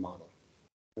generative model.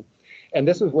 And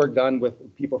this was work done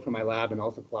with people from my lab and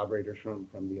also collaborators from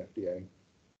the FDA.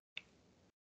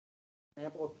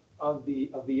 Example of the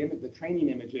training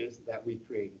images that we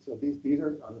created. So these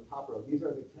are on the top row. These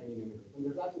are the training images, and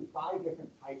there's actually 5 different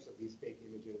types of these fake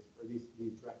images, or these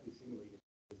directly simulated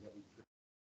images that we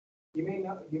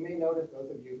created. You may notice,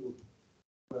 those of you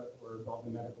who were involved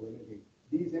in medical imaging,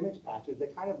 these image patches, they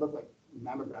kind of look like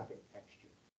mammographic texture.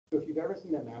 So if you've ever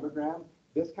seen a mammogram,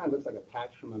 This kind of looks like a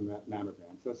patch from a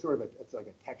mammogram. So it's sort of it's like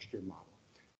a texture model.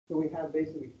 So we have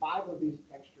basically 5 of these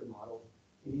texture models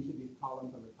in each of these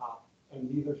columns on the top, and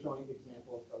these are showing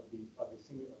examples of the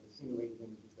simulated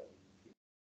images that we compute.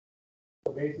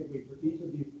 So basically, for each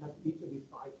of these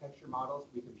 5 texture models,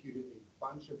 we computed a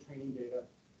bunch of training data,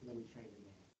 and then we trained a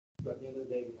GAN. So at the end of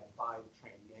the day, we had 5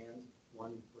 trained GANs,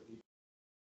 1 for each.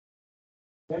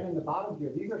 Then in the bottom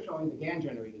here, these are showing the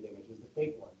GAN-generated images, the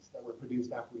fake ones that were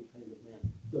produced after we trained the GAN.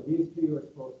 So these 2 are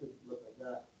supposed to look like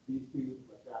that, these 2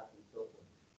 like that, and so forth.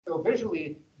 So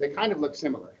visually, they kind of look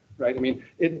similar, right? I mean,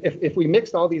 if we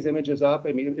mixed all these images up,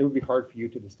 I mean, it would be hard for you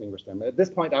to distinguish them. At this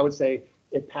point, I would say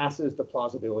it passes the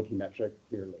plausibility metric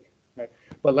clearly, right?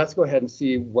 But let's go ahead and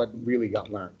see what really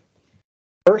got learned.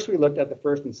 First, we looked at the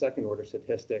first and second order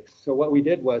statistics. So what we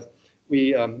did was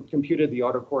we computed the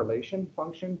autocorrelation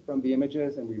function from the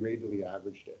images, and we radially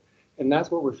averaged it. And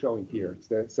that's what we're showing here.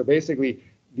 So basically,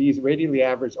 these radially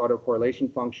averaged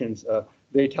autocorrelation functions,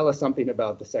 they tell us something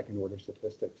about the second order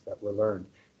statistics that were learned.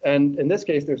 And in this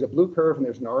case, there's a blue curve and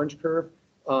there's an orange curve.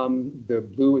 The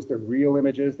blue is the real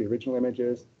images, the original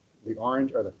images. The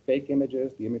orange are the fake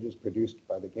images, the images produced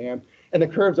by the GAN. And the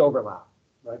curves overlap,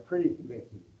 right? Pretty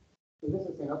convincing. So this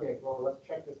is saying, okay, well, let's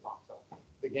check this box off.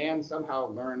 The GAN somehow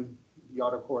learned the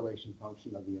autocorrelation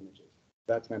function of the images.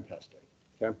 That's fantastic,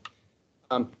 okay?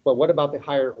 But what about the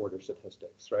higher order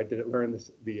statistics, right? Did it learn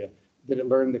this, did it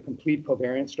learn the complete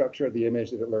covariance structure of the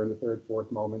image? Did it learn the third,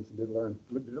 fourth moments? Did it learn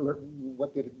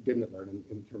what didn't it learn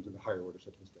in terms of the higher order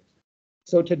statistics?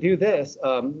 So to do this,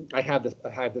 I have this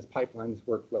pipelines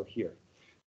workflow here.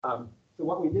 So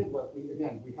what we did was,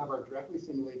 we have our directly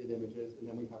simulated images, and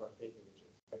then we have our fake images.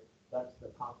 Right? That's the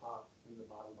top box and the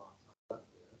bottom box on the left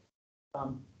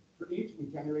there. For each, we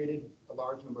generated a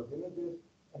large number of images,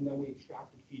 and then we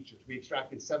extracted features. We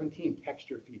extracted 17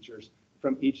 texture features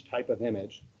from each type of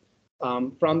image.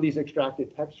 From these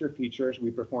extracted texture features, we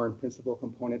performed principal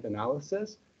component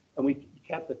analysis, and we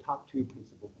kept the top 2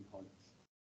 principal components.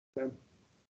 Okay?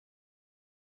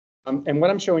 And what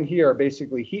I'm showing here are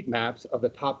basically heat maps of the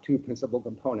top 2 principal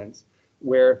components,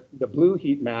 where the blue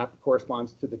heat map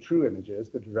corresponds to the true images,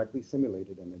 the directly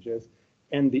simulated images,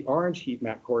 and the orange heat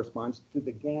map corresponds to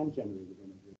the GAN-generated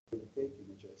images, to the fake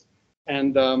images.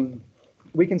 And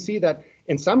we can see that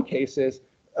in some cases,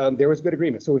 there was good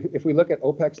agreement. So if we look at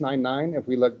OPEX 99, if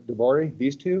we look at Devori,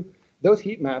 these 2, those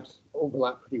heat maps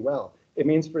overlap pretty well. It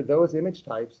means for those image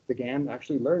types, the GAN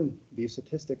actually learned these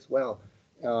statistics well.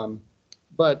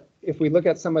 But if we look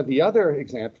at some of the other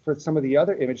examples, for some of the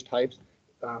other image types,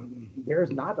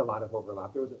 there's not a lot of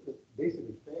overlap. There was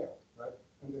basically failed, right?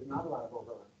 And there's not a lot of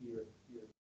overlap here,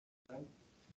 right?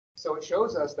 So it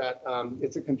shows us that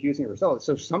it's a confusing result.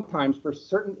 So sometimes for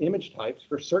certain image types,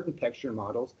 for certain texture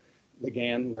models, the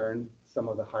GAN learned some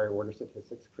of the higher order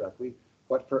statistics correctly,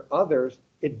 but for others,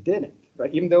 it didn't,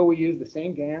 right? Even though we used the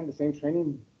same GAN, the same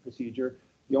training procedure,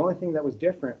 the only thing that was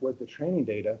different was the training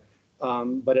data,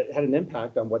 but it had an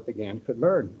impact on what the GAN could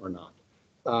learn or not.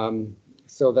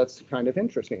 So that's kind of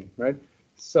interesting, right?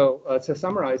 So to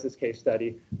summarize this case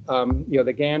study,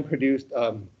 the GAN produced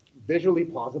visually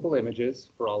plausible images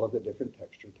for all of the different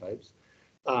texture types.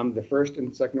 The first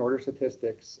and second order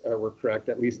statistics were correct,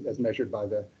 at least as measured by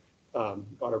the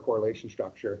autocorrelation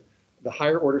structure. The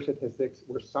higher order statistics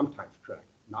were sometimes correct,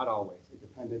 not always. It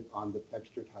depended on the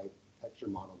texture type, texture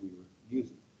model we were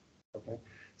using. Okay,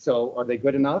 so are they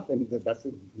good enough? And that's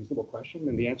a reasonable question.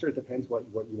 And the answer, it depends what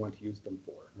you want to use them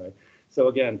for, right? So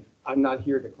again, I'm not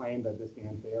here to claim that this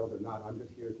GAN failed or not. I'm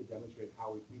just here to demonstrate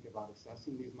how we think about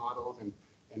assessing these models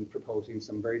and proposing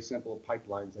some very simple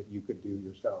pipelines that you could do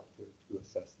yourself to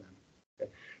assess them.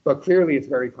 Okay? But clearly, it's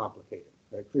very complicated.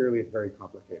 Right? Clearly, it's very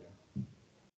complicated,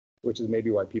 which is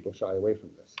maybe why people shy away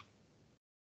from this.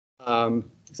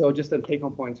 So just some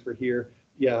take-home points for here.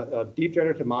 Yeah, deep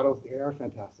generative models, they are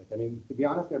fantastic. I mean, to be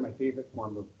honest, they're my favorite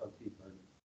form of deep learning,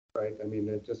 right? I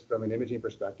mean, just from an imaging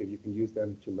perspective, you can use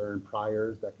them to learn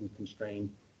priors that can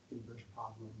constrain inverse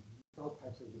problems, all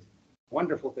types of just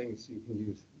wonderful things you can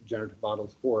use generative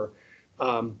models for.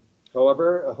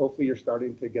 However, hopefully you're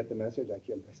starting to get the message. I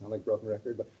sound like a broken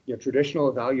record, but traditional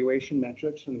evaluation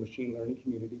metrics from the machine learning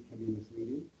community can be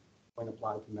misleading when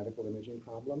applied to medical imaging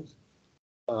problems.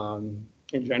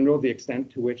 In general, the extent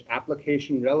to which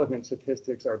application relevant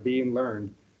statistics are being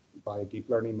learned by a deep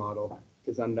learning model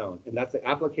is unknown. And that's the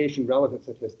application relevant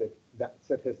statistics,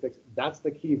 that's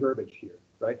the key verbiage here,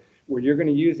 right? Where you're going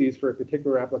to use these for a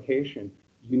particular application,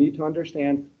 you need to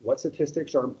understand what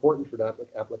statistics are important for that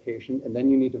application, and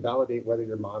then you need to validate whether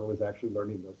your model is actually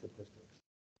learning those statistics.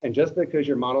 And just because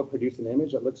your model produced an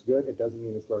image that looks good, it doesn't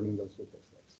mean it's learning those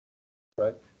statistics,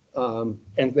 right?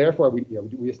 And therefore, we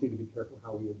just need to be careful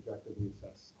how we objectively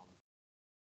assess.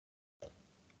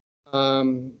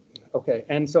 Okay,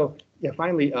 and so yeah,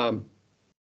 finally,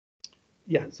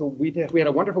 so we had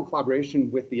a wonderful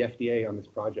collaboration with the FDA on this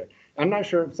project. I'm not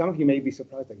sure, some of you may be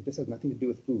surprised, like this has nothing to do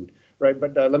with food, right?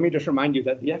 But let me just remind you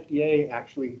that the FDA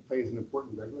actually plays an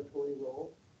important regulatory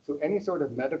role. So any sort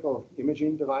of medical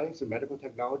imaging device or medical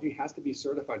technology has to be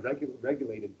certified,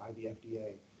 regulated by the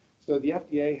FDA. So the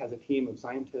FDA has a team of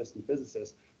scientists and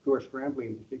physicists who are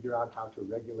scrambling to figure out how to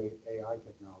regulate AI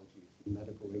technologies in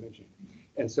medical imaging.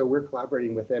 And so we're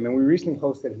collaborating with them. And we recently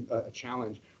hosted a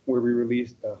challenge where we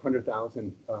released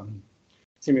 100,000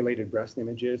 simulated breast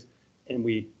images. And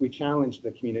we challenged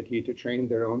the community to train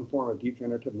their own form of deep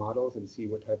generative models and see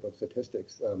what type of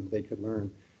statistics they could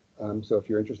learn. So if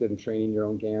you're interested in training your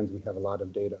own GANs, we have a lot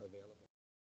of data available.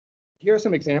 Here are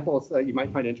some examples that you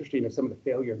might find interesting of some of the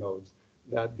failure modes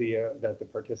that the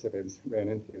participants ran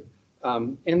into.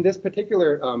 In this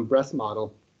particular breast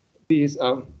model, these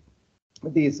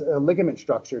ligament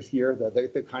structures here,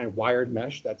 the kind of wired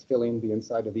mesh that's filling the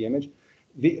inside of the image,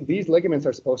 these ligaments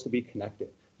are supposed to be connected.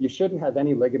 You shouldn't have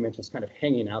any ligaments just kind of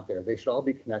hanging out there. They should all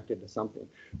be connected to something.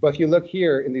 But if you look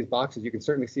here in these boxes, you can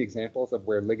certainly see examples of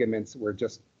where ligaments were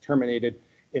just terminated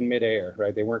in midair,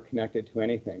 right? They weren't connected to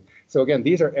anything. So again,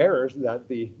 these are errors that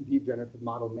the deep generative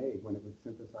model made when it was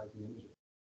synthesizing images.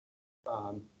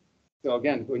 So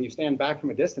again, when you stand back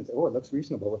from a distance, oh, it looks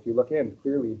reasonable. If you look in,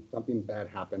 clearly something bad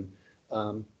happened.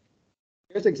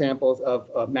 Here's examples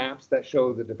of maps that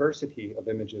show the diversity of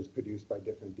images produced by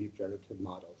different deep generative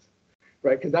models,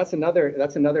 right? Because that's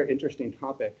another interesting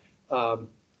topic.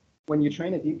 When you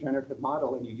train a deep generative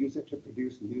model and you use it to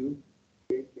produce new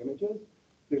fake images,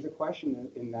 there's a question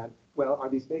in that, well, are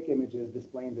these fake images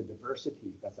displaying the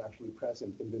diversity that's actually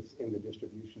present in the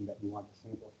distribution that you want to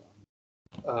sample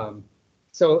from?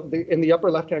 So in the upper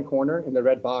left-hand corner in the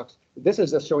red box, this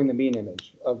is just showing the mean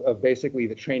image of basically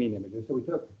the training images. So we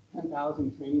took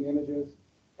 10,000 training images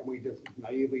and we just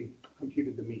naively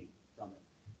computed the mean from it.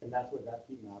 And that's what that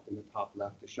heat map in the top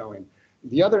left is showing.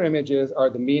 The other images are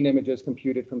the mean images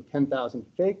computed from 10,000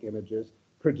 fake images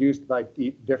produced by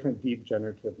different deep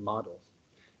generative models.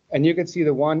 And you can see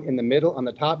the one in the middle on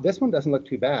the top. This one doesn't look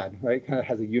too bad, right? It kind of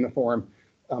has a uniform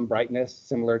brightness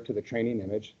similar to the training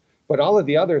image. But all of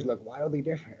the others look wildly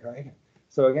different, right?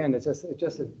 So again, it's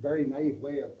just a very naive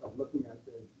way of looking at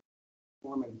the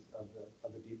performance of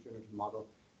the deep generative model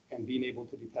and being able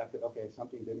to detect that, okay,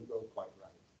 something didn't go quite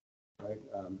right,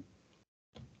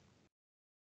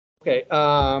 right?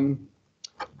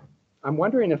 I'm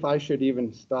wondering if I should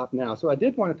even stop now. So I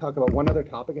did want to talk about one other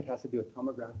topic. It has to do with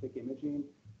tomographic imaging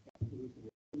and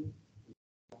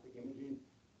hallucination.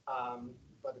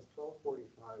 But it's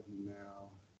 12:45 now.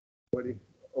 What do you?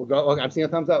 Oh, I'm seeing a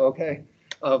thumbs up. Okay.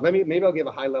 Maybe I'll give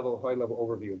a high level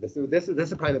overview. This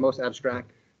is probably the most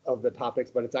abstract of the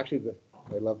topics, but it's actually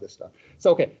I love this stuff.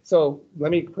 So okay, so let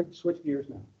me quick switch gears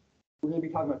now. We're going to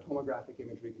be talking about tomographic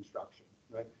image reconstruction,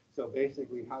 right? So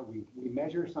basically, how we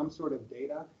measure some sort of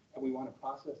data, and we want to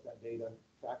process that data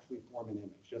to actually form an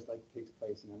image, just like it takes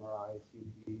place in MRI,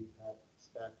 CT, PET,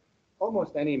 SPECT,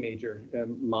 almost any major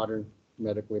modern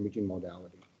medical imaging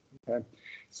modality. Okay,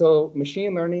 so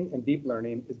machine learning and deep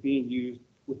learning is being used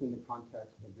within the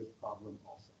context of this problem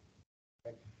also.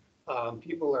 Okay?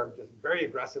 People are just very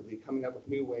aggressively coming up with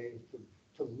new ways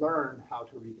to learn how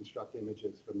to reconstruct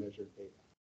images from measured data.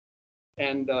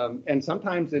 And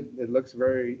sometimes it looks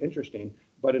very interesting,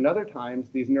 but in other times,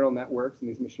 these neural networks and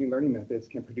these machine learning methods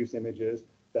can produce images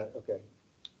that, okay,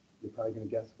 you're probably going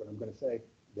to guess what I'm going to say,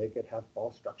 they could have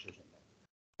false structures in them,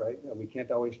 right? And we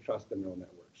can't always trust the neural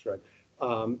networks, right?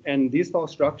 And these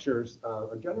false structures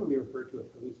are generally referred to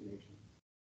as hallucinations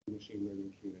in the machine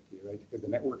learning community, right? Because the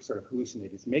network sort of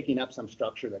hallucinates, it's making up some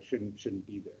structure that shouldn't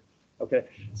be there. Okay,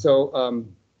 so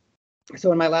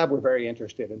so in my lab, we're very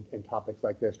interested in topics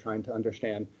like this, trying to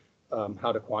understand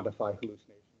how to quantify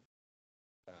hallucinations.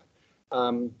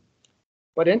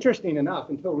 But interesting enough,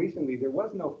 until recently, there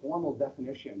was no formal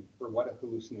definition for what a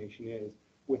hallucination is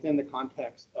within the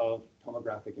context of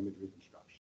tomographic image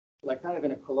reconstruction. Like kind of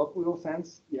in a colloquial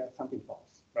sense, yeah, it's something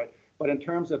false, right? But in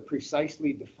terms of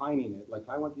precisely defining it, like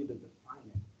I want you to define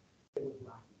it, it was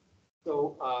lacking.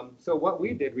 So what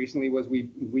we did recently was we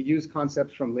used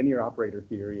concepts from linear operator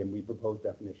theory and we proposed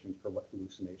definitions for what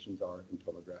hallucinations are in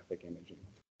tomographic imaging,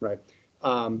 right?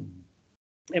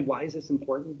 And why is this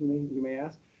important, you may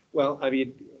ask? Well, I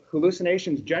mean,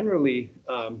 hallucinations generally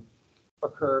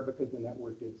occur because the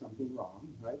network did something wrong,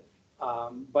 right?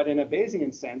 But in a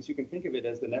Bayesian sense, you can think of it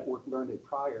as the network learned a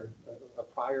prior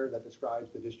that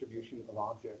describes the distribution of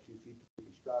objects you seek to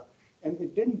reconstruct. And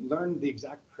it didn't learn the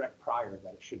exact correct prior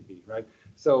that it should be, right?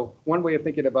 So one way of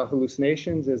thinking about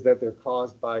hallucinations is that they're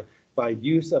caused by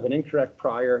use of an incorrect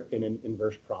prior in an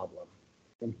inverse problem.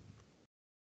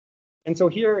 And so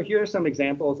here are some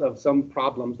examples of some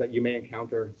problems that you may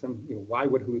encounter. Why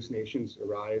would hallucinations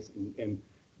arise in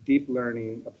deep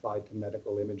learning applied to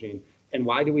medical imaging? And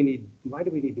why do we need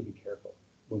to be careful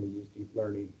when we use deep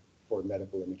learning for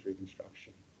medical image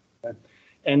reconstruction? Okay?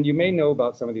 And you may know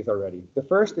about some of these already. The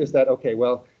first is that, okay,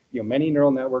 well, many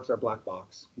neural networks are black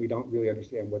box. We don't really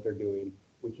understand what they're doing.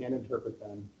 We can't interpret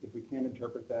them. If we can't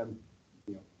interpret them,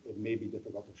 it may be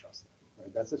difficult to trust them.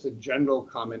 Right? That's just a general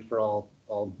comment for all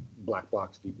black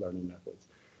box deep learning methods.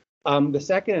 The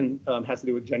second has to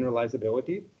do with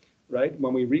generalizability, right?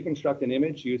 When we reconstruct an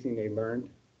image using a learned,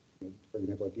 for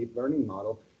example, a deep learning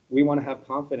model, we want to have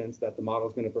confidence that the model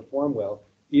is going to perform well,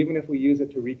 even if we use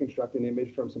it to reconstruct an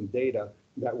image from some data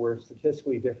that were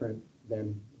statistically different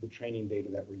than the training data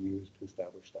that were used to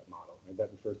establish that model. Right? That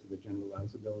refers to the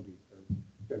generalizability or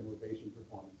generalization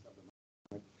performance of the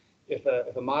model. Right?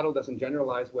 If a model doesn't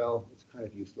generalize well, it's kind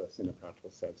of useless in a practical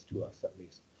sense to us, at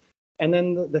least. And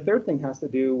then the third thing has to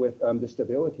do with the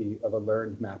stability of a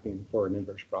learned mapping for an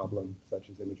inverse problem, such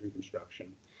as image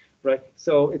reconstruction. Right.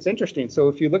 So it's interesting. So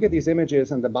if you look at these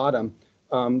images on the bottom,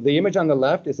 the image on the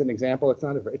left is an example. It's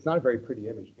not a very pretty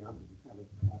image.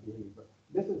 But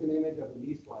this is an image of a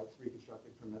knee slice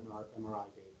reconstructed from MRI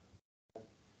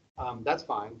data. That's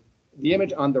fine. The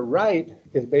image on the right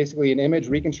is basically an image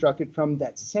reconstructed from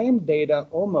that same data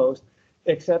almost,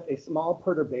 except a small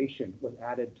perturbation was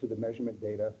added to the measurement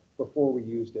data before we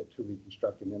used it to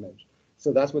reconstruct an image.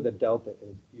 So that's what the delta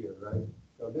is here, right?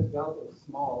 So this delta is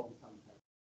small in some sense.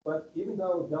 But even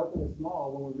though delta is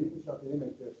small, when we reconstruct an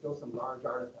image, there's still some large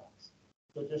artifacts.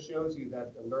 So it just shows you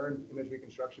that the learned image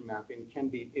reconstruction mapping can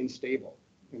be unstable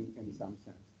in some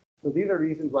sense. So these are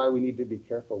reasons why we need to be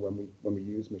careful when we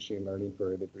use machine learning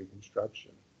for image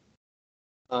reconstruction.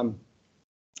 Let's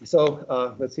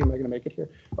see, am I going to make it here?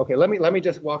 Okay, let me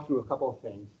just walk through a couple of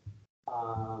things,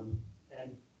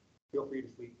 and feel free to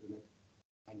sleep for the next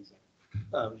 90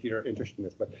 seconds if you're interested in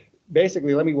this. But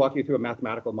basically, let me walk you through a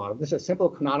mathematical model. This is a simple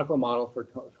canonical model for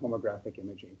tomographic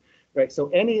imaging, right? So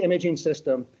any imaging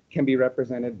system can be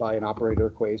represented by an operator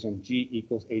equation: G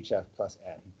equals HF plus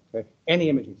N. Okay, any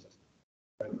imaging system.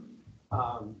 Right?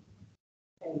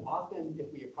 And often,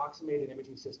 if we approximate an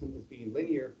imaging system as being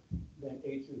linear, then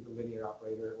H is the linear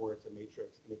operator, or it's a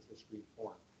matrix in its discrete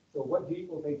form. So what G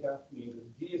equals HF means is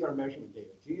G is our measurement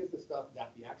data. G is the stuff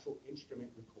that the actual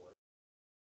instrument records.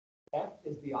 F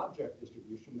is the object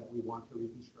distribution that we want to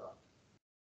reconstruct.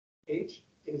 H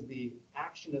is the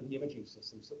action of the imaging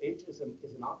system. So H is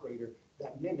an operator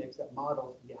that mimics, that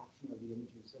models the action of the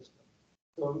imaging system.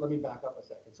 So let me back up a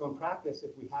second. So in practice,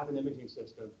 if we have an imaging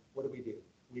system, what do?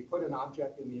 We put an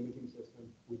object in the imaging system,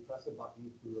 we press a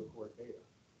button to record data.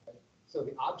 Okay? So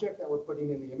the object that we're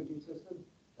putting in the imaging system,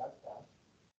 that's F.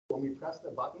 When we press the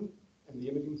button and the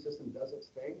imaging system does its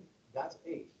thing, that's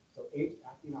H. So H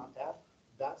acting on F,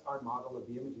 that's our model of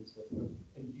the imaging system,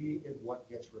 and G is what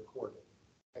gets recorded.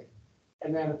 Okay?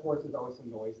 And then, of course, there's always some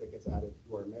noise that gets added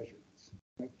to our measurements.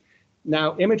 Okay?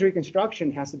 Now, image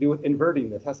reconstruction has to do with inverting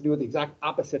this, has to do with the exact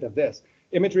opposite of this.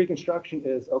 Image reconstruction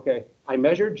is, okay, I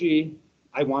measured G,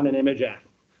 I want an image F,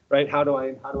 right? How do I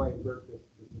invert this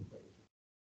equation?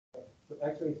 Okay. So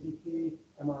X-ray, CT,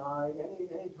 MRI,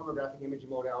 any tomographic imaging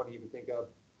modality you can think of,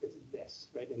 it's this,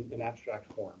 right, in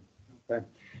abstract form. Okay.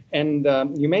 And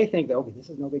you may think that, okay, this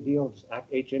is no big deal, just act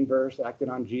H inverse, acting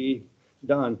on G,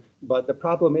 done. But the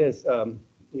problem is,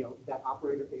 that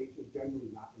operator H is generally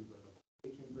not invertible.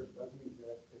 H inverse doesn't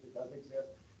exist. If it does exist,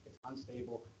 it's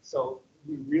unstable. So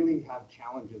we really have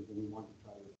challenges when we want to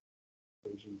try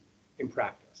equations in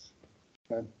practice.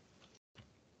 Okay.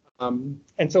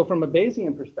 And so from a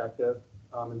Bayesian perspective,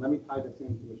 and let me tie this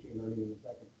into machine learning in a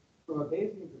second. From a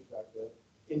Bayesian perspective,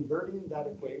 inverting that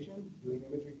equation, doing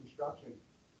image reconstruction,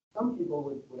 some people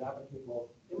would advocate, well,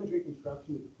 image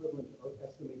reconstruction is equivalent to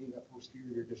estimating that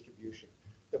posterior distribution,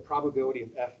 the probability of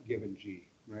F given G,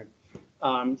 right?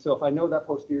 So if I know that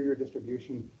posterior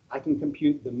distribution, I can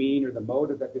compute the mean or the mode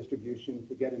of that distribution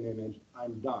to get an image,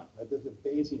 I'm done. Right? This is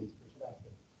Bayesian's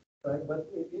perspective. Right? But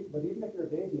even if you're a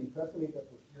Bayesian, to estimate that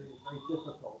posterior is very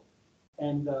difficult.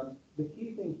 And the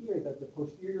key thing here is that the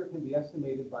posterior can be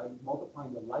estimated by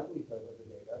multiplying the likelihood of the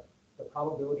data, the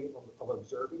probability of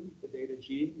observing the data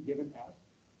G given F,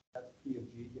 that's P of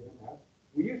G given F.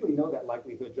 We usually know that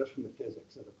likelihood just from the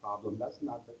physics of the problem. That's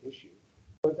not the issue.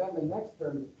 But then the next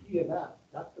term is P of F,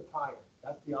 that's the prior.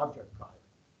 That's the object prior,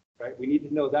 right? We need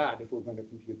to know that if we're going to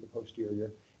compute the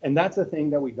posterior. And that's a thing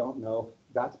that we don't know.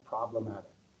 That's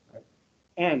problematic, right?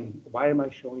 And why am I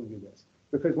showing you this?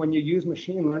 Because when you use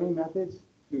machine learning methods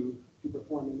to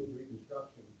perform image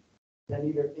reconstruction, then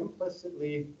either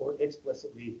implicitly or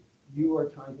explicitly, you are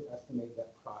trying to estimate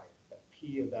that prior, that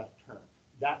P of that term.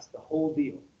 That's the whole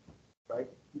deal, right?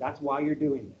 That's why you're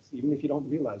doing this. Even if you don't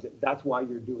realize it, that's why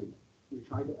you're doing it. You're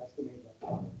trying to estimate that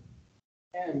prior.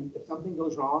 And if something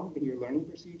goes wrong in your learning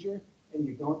procedure and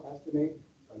you don't estimate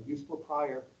a useful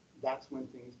prior, that's when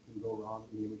things can go wrong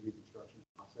in the image reconstruction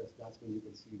process. That's when you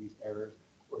can see these errors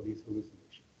or these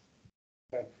hallucinations.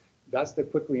 Okay, that's the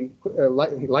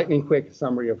lightning quick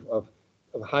summary of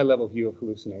a high-level view of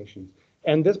hallucinations.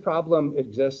 And this problem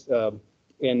exists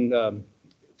in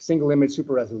single image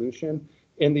super resolution.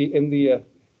 In the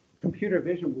computer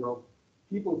vision world,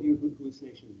 people view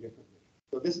hallucinations differently.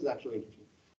 So this is actually interesting.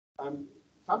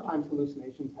 Sometimes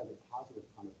hallucinations have a positive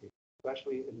connotation,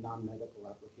 especially in non-medical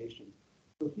applications.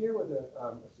 So here was a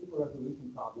super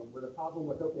resolution problem where the problem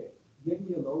was, okay, give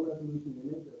me a low resolution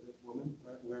image of this woman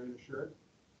wearing a shirt,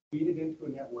 feed it into a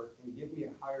network, and give me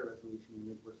a higher resolution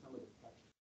image where some of the text.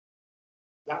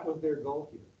 That was their goal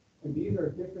here. And these are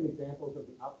different examples of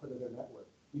the output of their network.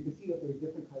 You can see that there's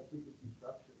different high frequency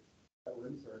structures that were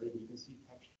inserted. You can see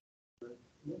texture.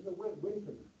 And there's a win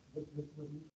for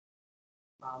them.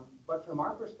 But from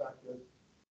our perspective,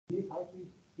 these high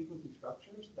frequency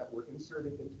structures that were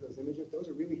inserted into those images, those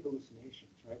are really hallucinations,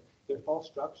 right? They're false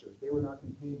structures. They were not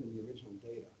contained in the original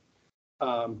data.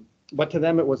 But to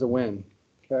them, it was a win.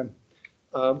 Okay.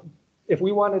 If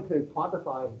we wanted to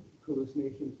quantify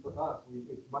hallucinations for us,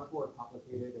 it's much more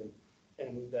complicated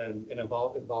and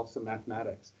involves some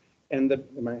mathematics. And how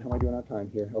am I doing on time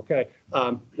here? Okay.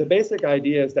 The basic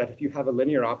idea is that if you have a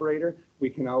linear operator, we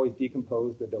can always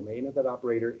decompose the domain of that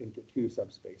operator into two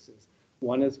subspaces.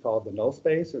 One is called the null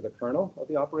space, or the kernel of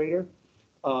the operator,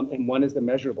 and one is the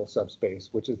measurable subspace,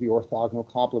 which is the orthogonal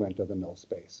complement of the null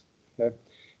space. Okay?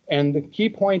 And the key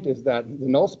point is that the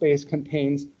null space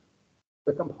contains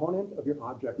the component of your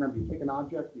object. Remember, you take an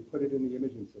object, you put it in the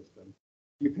imaging system.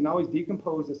 You can always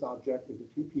decompose this object into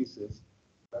two pieces.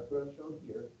 That's what I've shown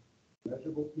here, a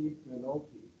measurable piece and a null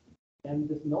piece. And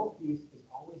this null piece is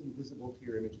always invisible to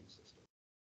your imaging system.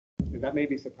 And that may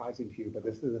be surprising to you, but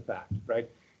this is a fact, right?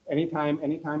 Anytime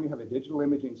you have a digital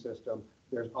imaging system,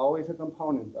 there's always a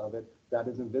component of it that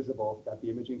is invisible that the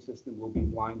imaging system will be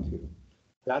blind to.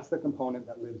 That's the component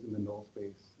that lives in the null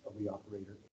space of the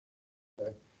operator.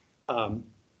 Okay?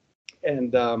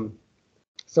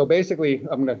 So basically,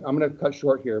 I'm gonna cut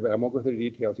short here, but I won't go through the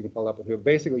details. You can follow up with it.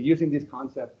 Basically, using these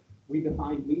concepts, we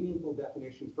define meaningful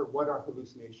definitions for what are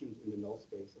hallucinations in the null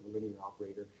space of a linear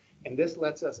operator. And this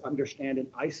lets us understand and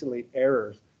isolate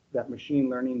errors that machine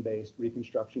learning-based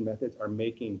reconstruction methods are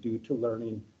making due to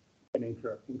learning an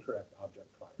incorrect object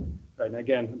prior. Right, and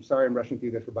again, I'm sorry I'm rushing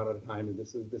through this for about out of time, and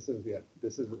this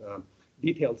is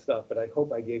detailed stuff, but I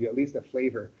hope I gave you at least a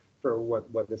flavor for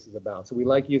what this is about. So we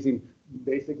like using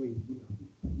basically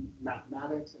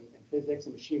mathematics and physics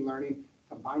and machine learning,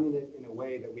 combining it in a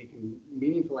way that we can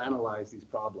meaningfully analyze these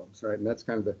problems, right? And that's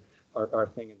kind of our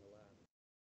thing in the lab.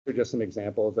 These are just some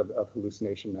examples of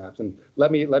hallucination maps. And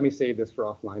let me save this for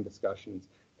offline discussions.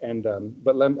 And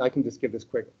I can just give this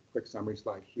quick summary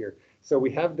slide here. So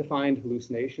we have defined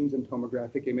hallucinations in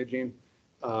tomographic imaging.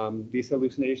 These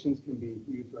hallucinations can be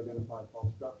used to identify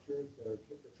false structures that are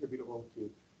attributable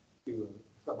to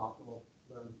suboptimal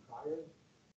learned priors.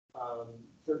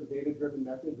 Certain data-driven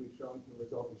methods we've shown can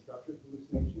result in structured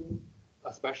hallucinations,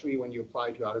 especially when you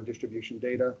apply to out-of-distribution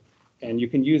data. And you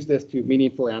can use this to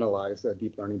meaningfully analyze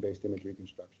deep learning-based image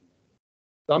reconstruction.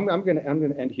 So I'm going to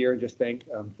end here and just thank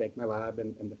my lab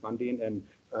and the funding. And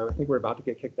I think we're about to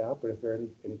get kicked out, but if there are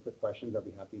any quick questions, I'll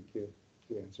be happy to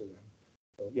answer them.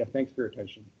 So yeah, thanks for your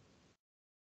attention.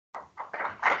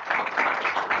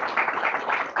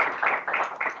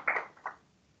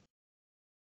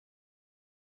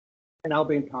 And I'll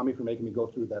blame Tommy for making me go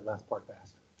through that last part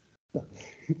fast.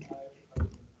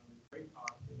 Great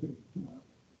talk.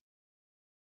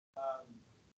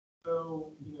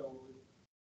 So,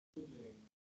 imaging,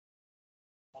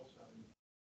 ultrasound,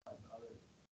 and others,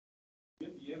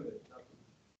 get the image, that's the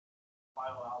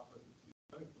final output to see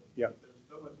clinically. Yeah. There's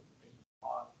so much information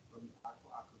lost from the actual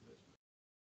acquisition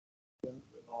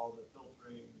with all the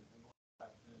filtering and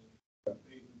detection,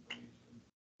 phase information.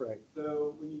 Right.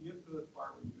 So when you get to this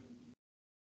part where you're doing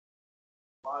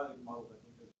a lot of these models, I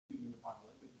think they're using the final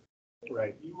images.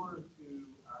 Right. If you were to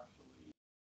actually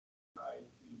try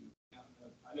to,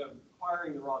 I know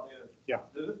acquiring the raw data, yeah,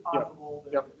 it is possible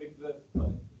that it exists, but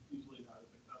it's usually not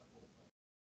as successful.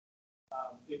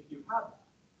 If you have that,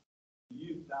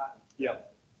 you use that. Yeah.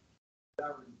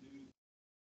 That reduce.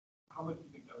 How much do you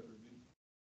think that would reduce?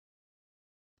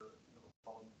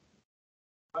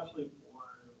 Especially for.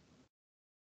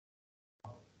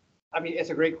 I mean, it's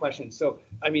a great question. So,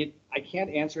 I mean, I can't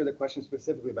answer the question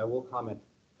specifically, but I will comment.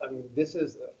 I mean, this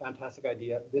is a fantastic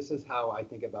idea. This is how I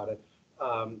think about it,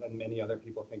 and many other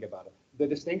people think about it. The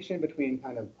distinction between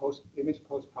kind of image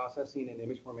post-processing and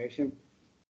image formation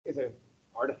is an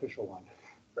artificial one,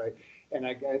 right? And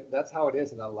that's how it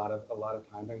is in a lot of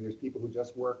times. I mean, there's people who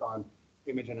just work on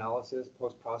image analysis,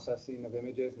 post-processing of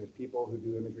images, and there's people who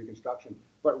do image reconstruction.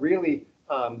 But really,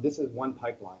 this is one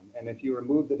pipeline. And if you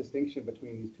remove the distinction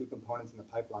between these two components in the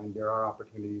pipeline, there are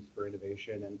opportunities for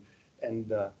innovation.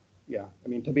 And yeah, I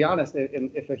mean, to be honest,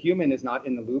 if a human is not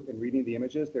in the loop and reading the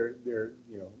images,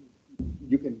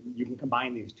 you can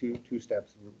combine these two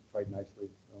steps quite nicely.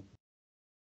 So.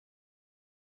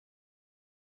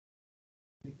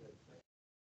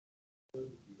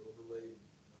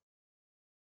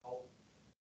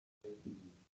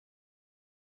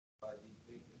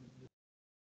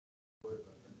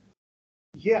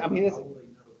 Yeah, I mean,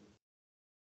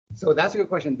 so that's a good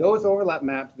question. Those overlap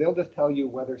maps, they'll just tell you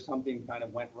whether something kind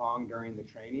of went wrong during the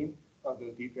training of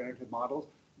those deep generative models.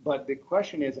 But the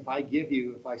question is, if I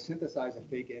synthesize a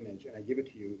fake image and I give it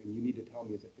to you, and you need to tell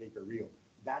me is it fake or real,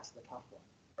 that's the tough one,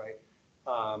 right?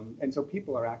 And so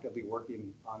people are actively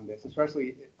working on this,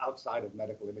 especially outside of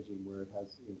medical imaging, where it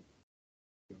has,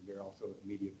 there are also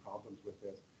immediate problems with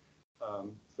this.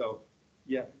 So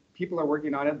yeah, people are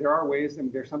working on it. There are ways,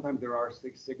 and sometimes there are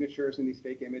signatures in these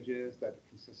fake images that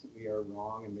consistently are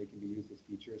wrong, and they can be used as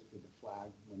features to flag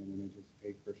when an image is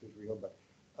fake versus real. But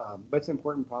it's an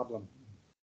important problem.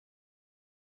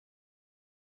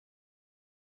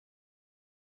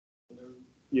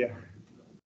 Yeah.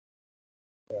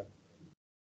 Yeah.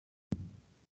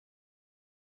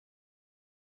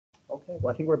 Okay.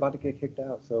 Well, I think we're about to get kicked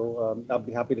out, so I'll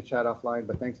be happy to chat offline.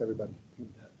 But thanks, everybody.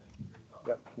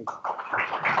 Yep. Thanks.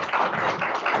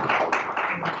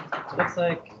 Looks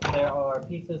like there are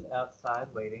pieces outside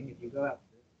waiting. If you go out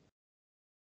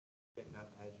pick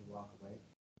up as you walk away.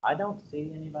 I don't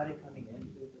see anybody coming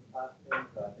into the classroom,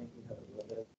 so I think we have